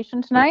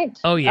conversation tonight.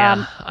 Oh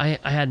yeah. I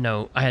had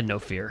no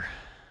fear.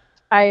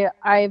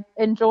 I've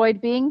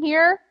enjoyed being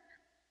here.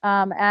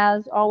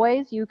 As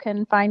always, you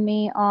can find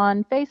me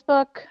on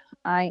Facebook.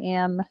 I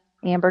am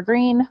Amber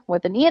Green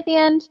with an E at the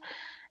end.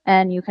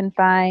 And you can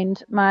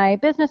find my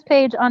business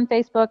page on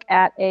Facebook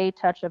at A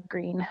Touch of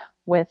Green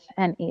with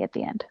an E at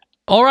the end.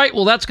 All right,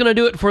 well, that's going to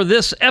do it for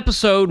this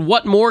episode.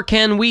 What more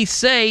can we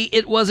say?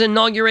 It was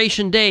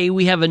Inauguration Day.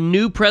 We have a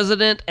new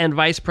president and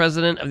vice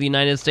president of the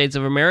United States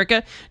of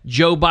America,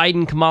 Joe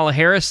Biden, Kamala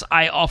Harris.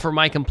 I offer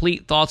my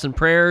complete thoughts and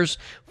prayers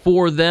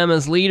for them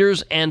as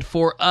leaders and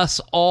for us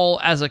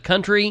all as a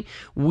country.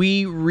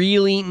 We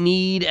really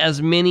need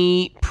as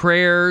many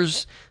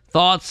prayers,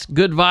 thoughts,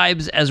 good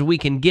vibes as we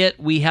can get.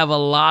 We have a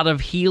lot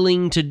of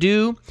healing to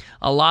do,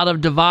 a lot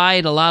of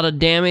divide, a lot of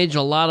damage,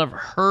 a lot of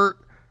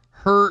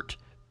hurt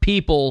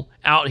people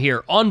out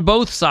here on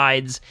both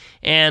sides,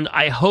 and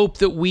I hope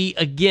that we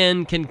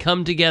again can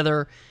come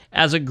together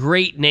as a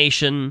great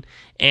nation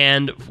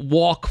and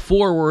walk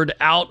forward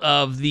out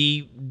of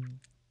the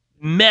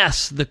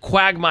mess, the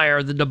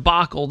quagmire, the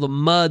debacle, the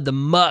mud, the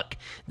muck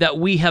that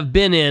we have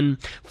been in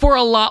for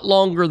a lot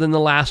longer than the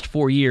last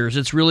 4 years.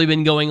 It's really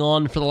been going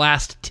on for the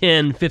last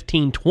 10,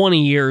 15,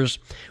 20 years.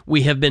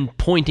 We have been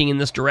pointing in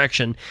this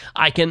direction.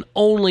 I can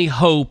only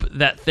hope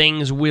that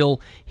things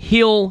will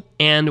heal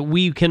and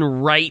we can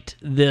right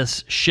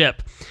this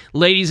ship.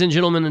 Ladies and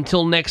gentlemen,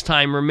 until next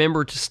time,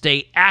 remember to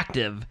stay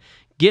active,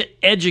 get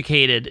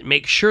educated,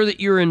 make sure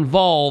that you're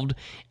involved.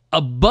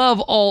 Above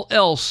all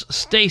else,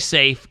 stay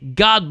safe,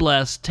 God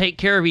bless, take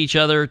care of each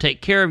other, take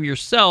care of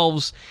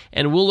yourselves,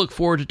 and we'll look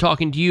forward to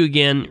talking to you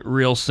again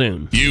real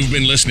soon. You've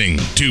been listening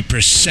to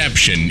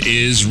Perception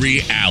is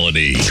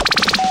Reality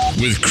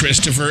with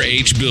Christopher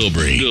H.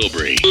 Bilbrey.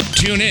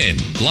 Tune in,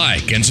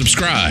 like, and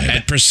subscribe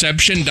at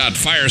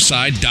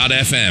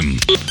perception.fireside.fm.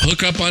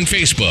 Hook up on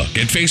Facebook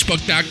at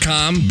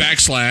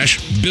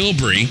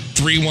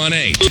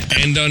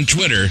facebook.com/Bilbrey318 and on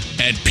Twitter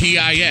at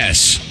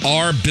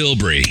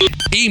PISRBilbrey.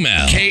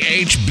 Email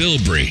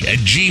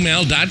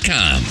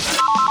khbilbrey@gmail.com.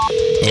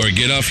 Or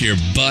get off your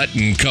butt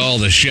and call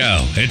the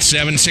show at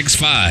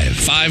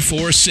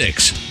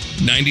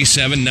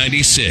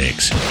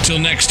 765-546-9796. Till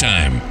next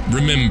time,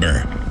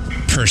 remember,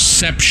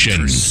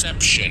 perception is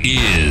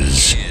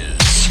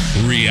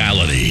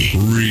reality.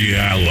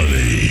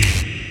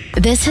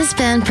 This has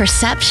been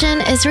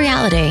Perception is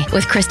Reality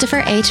with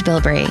Christopher H.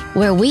 Bilbrey,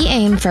 where we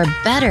aim for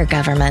better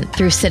government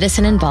through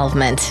citizen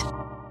involvement.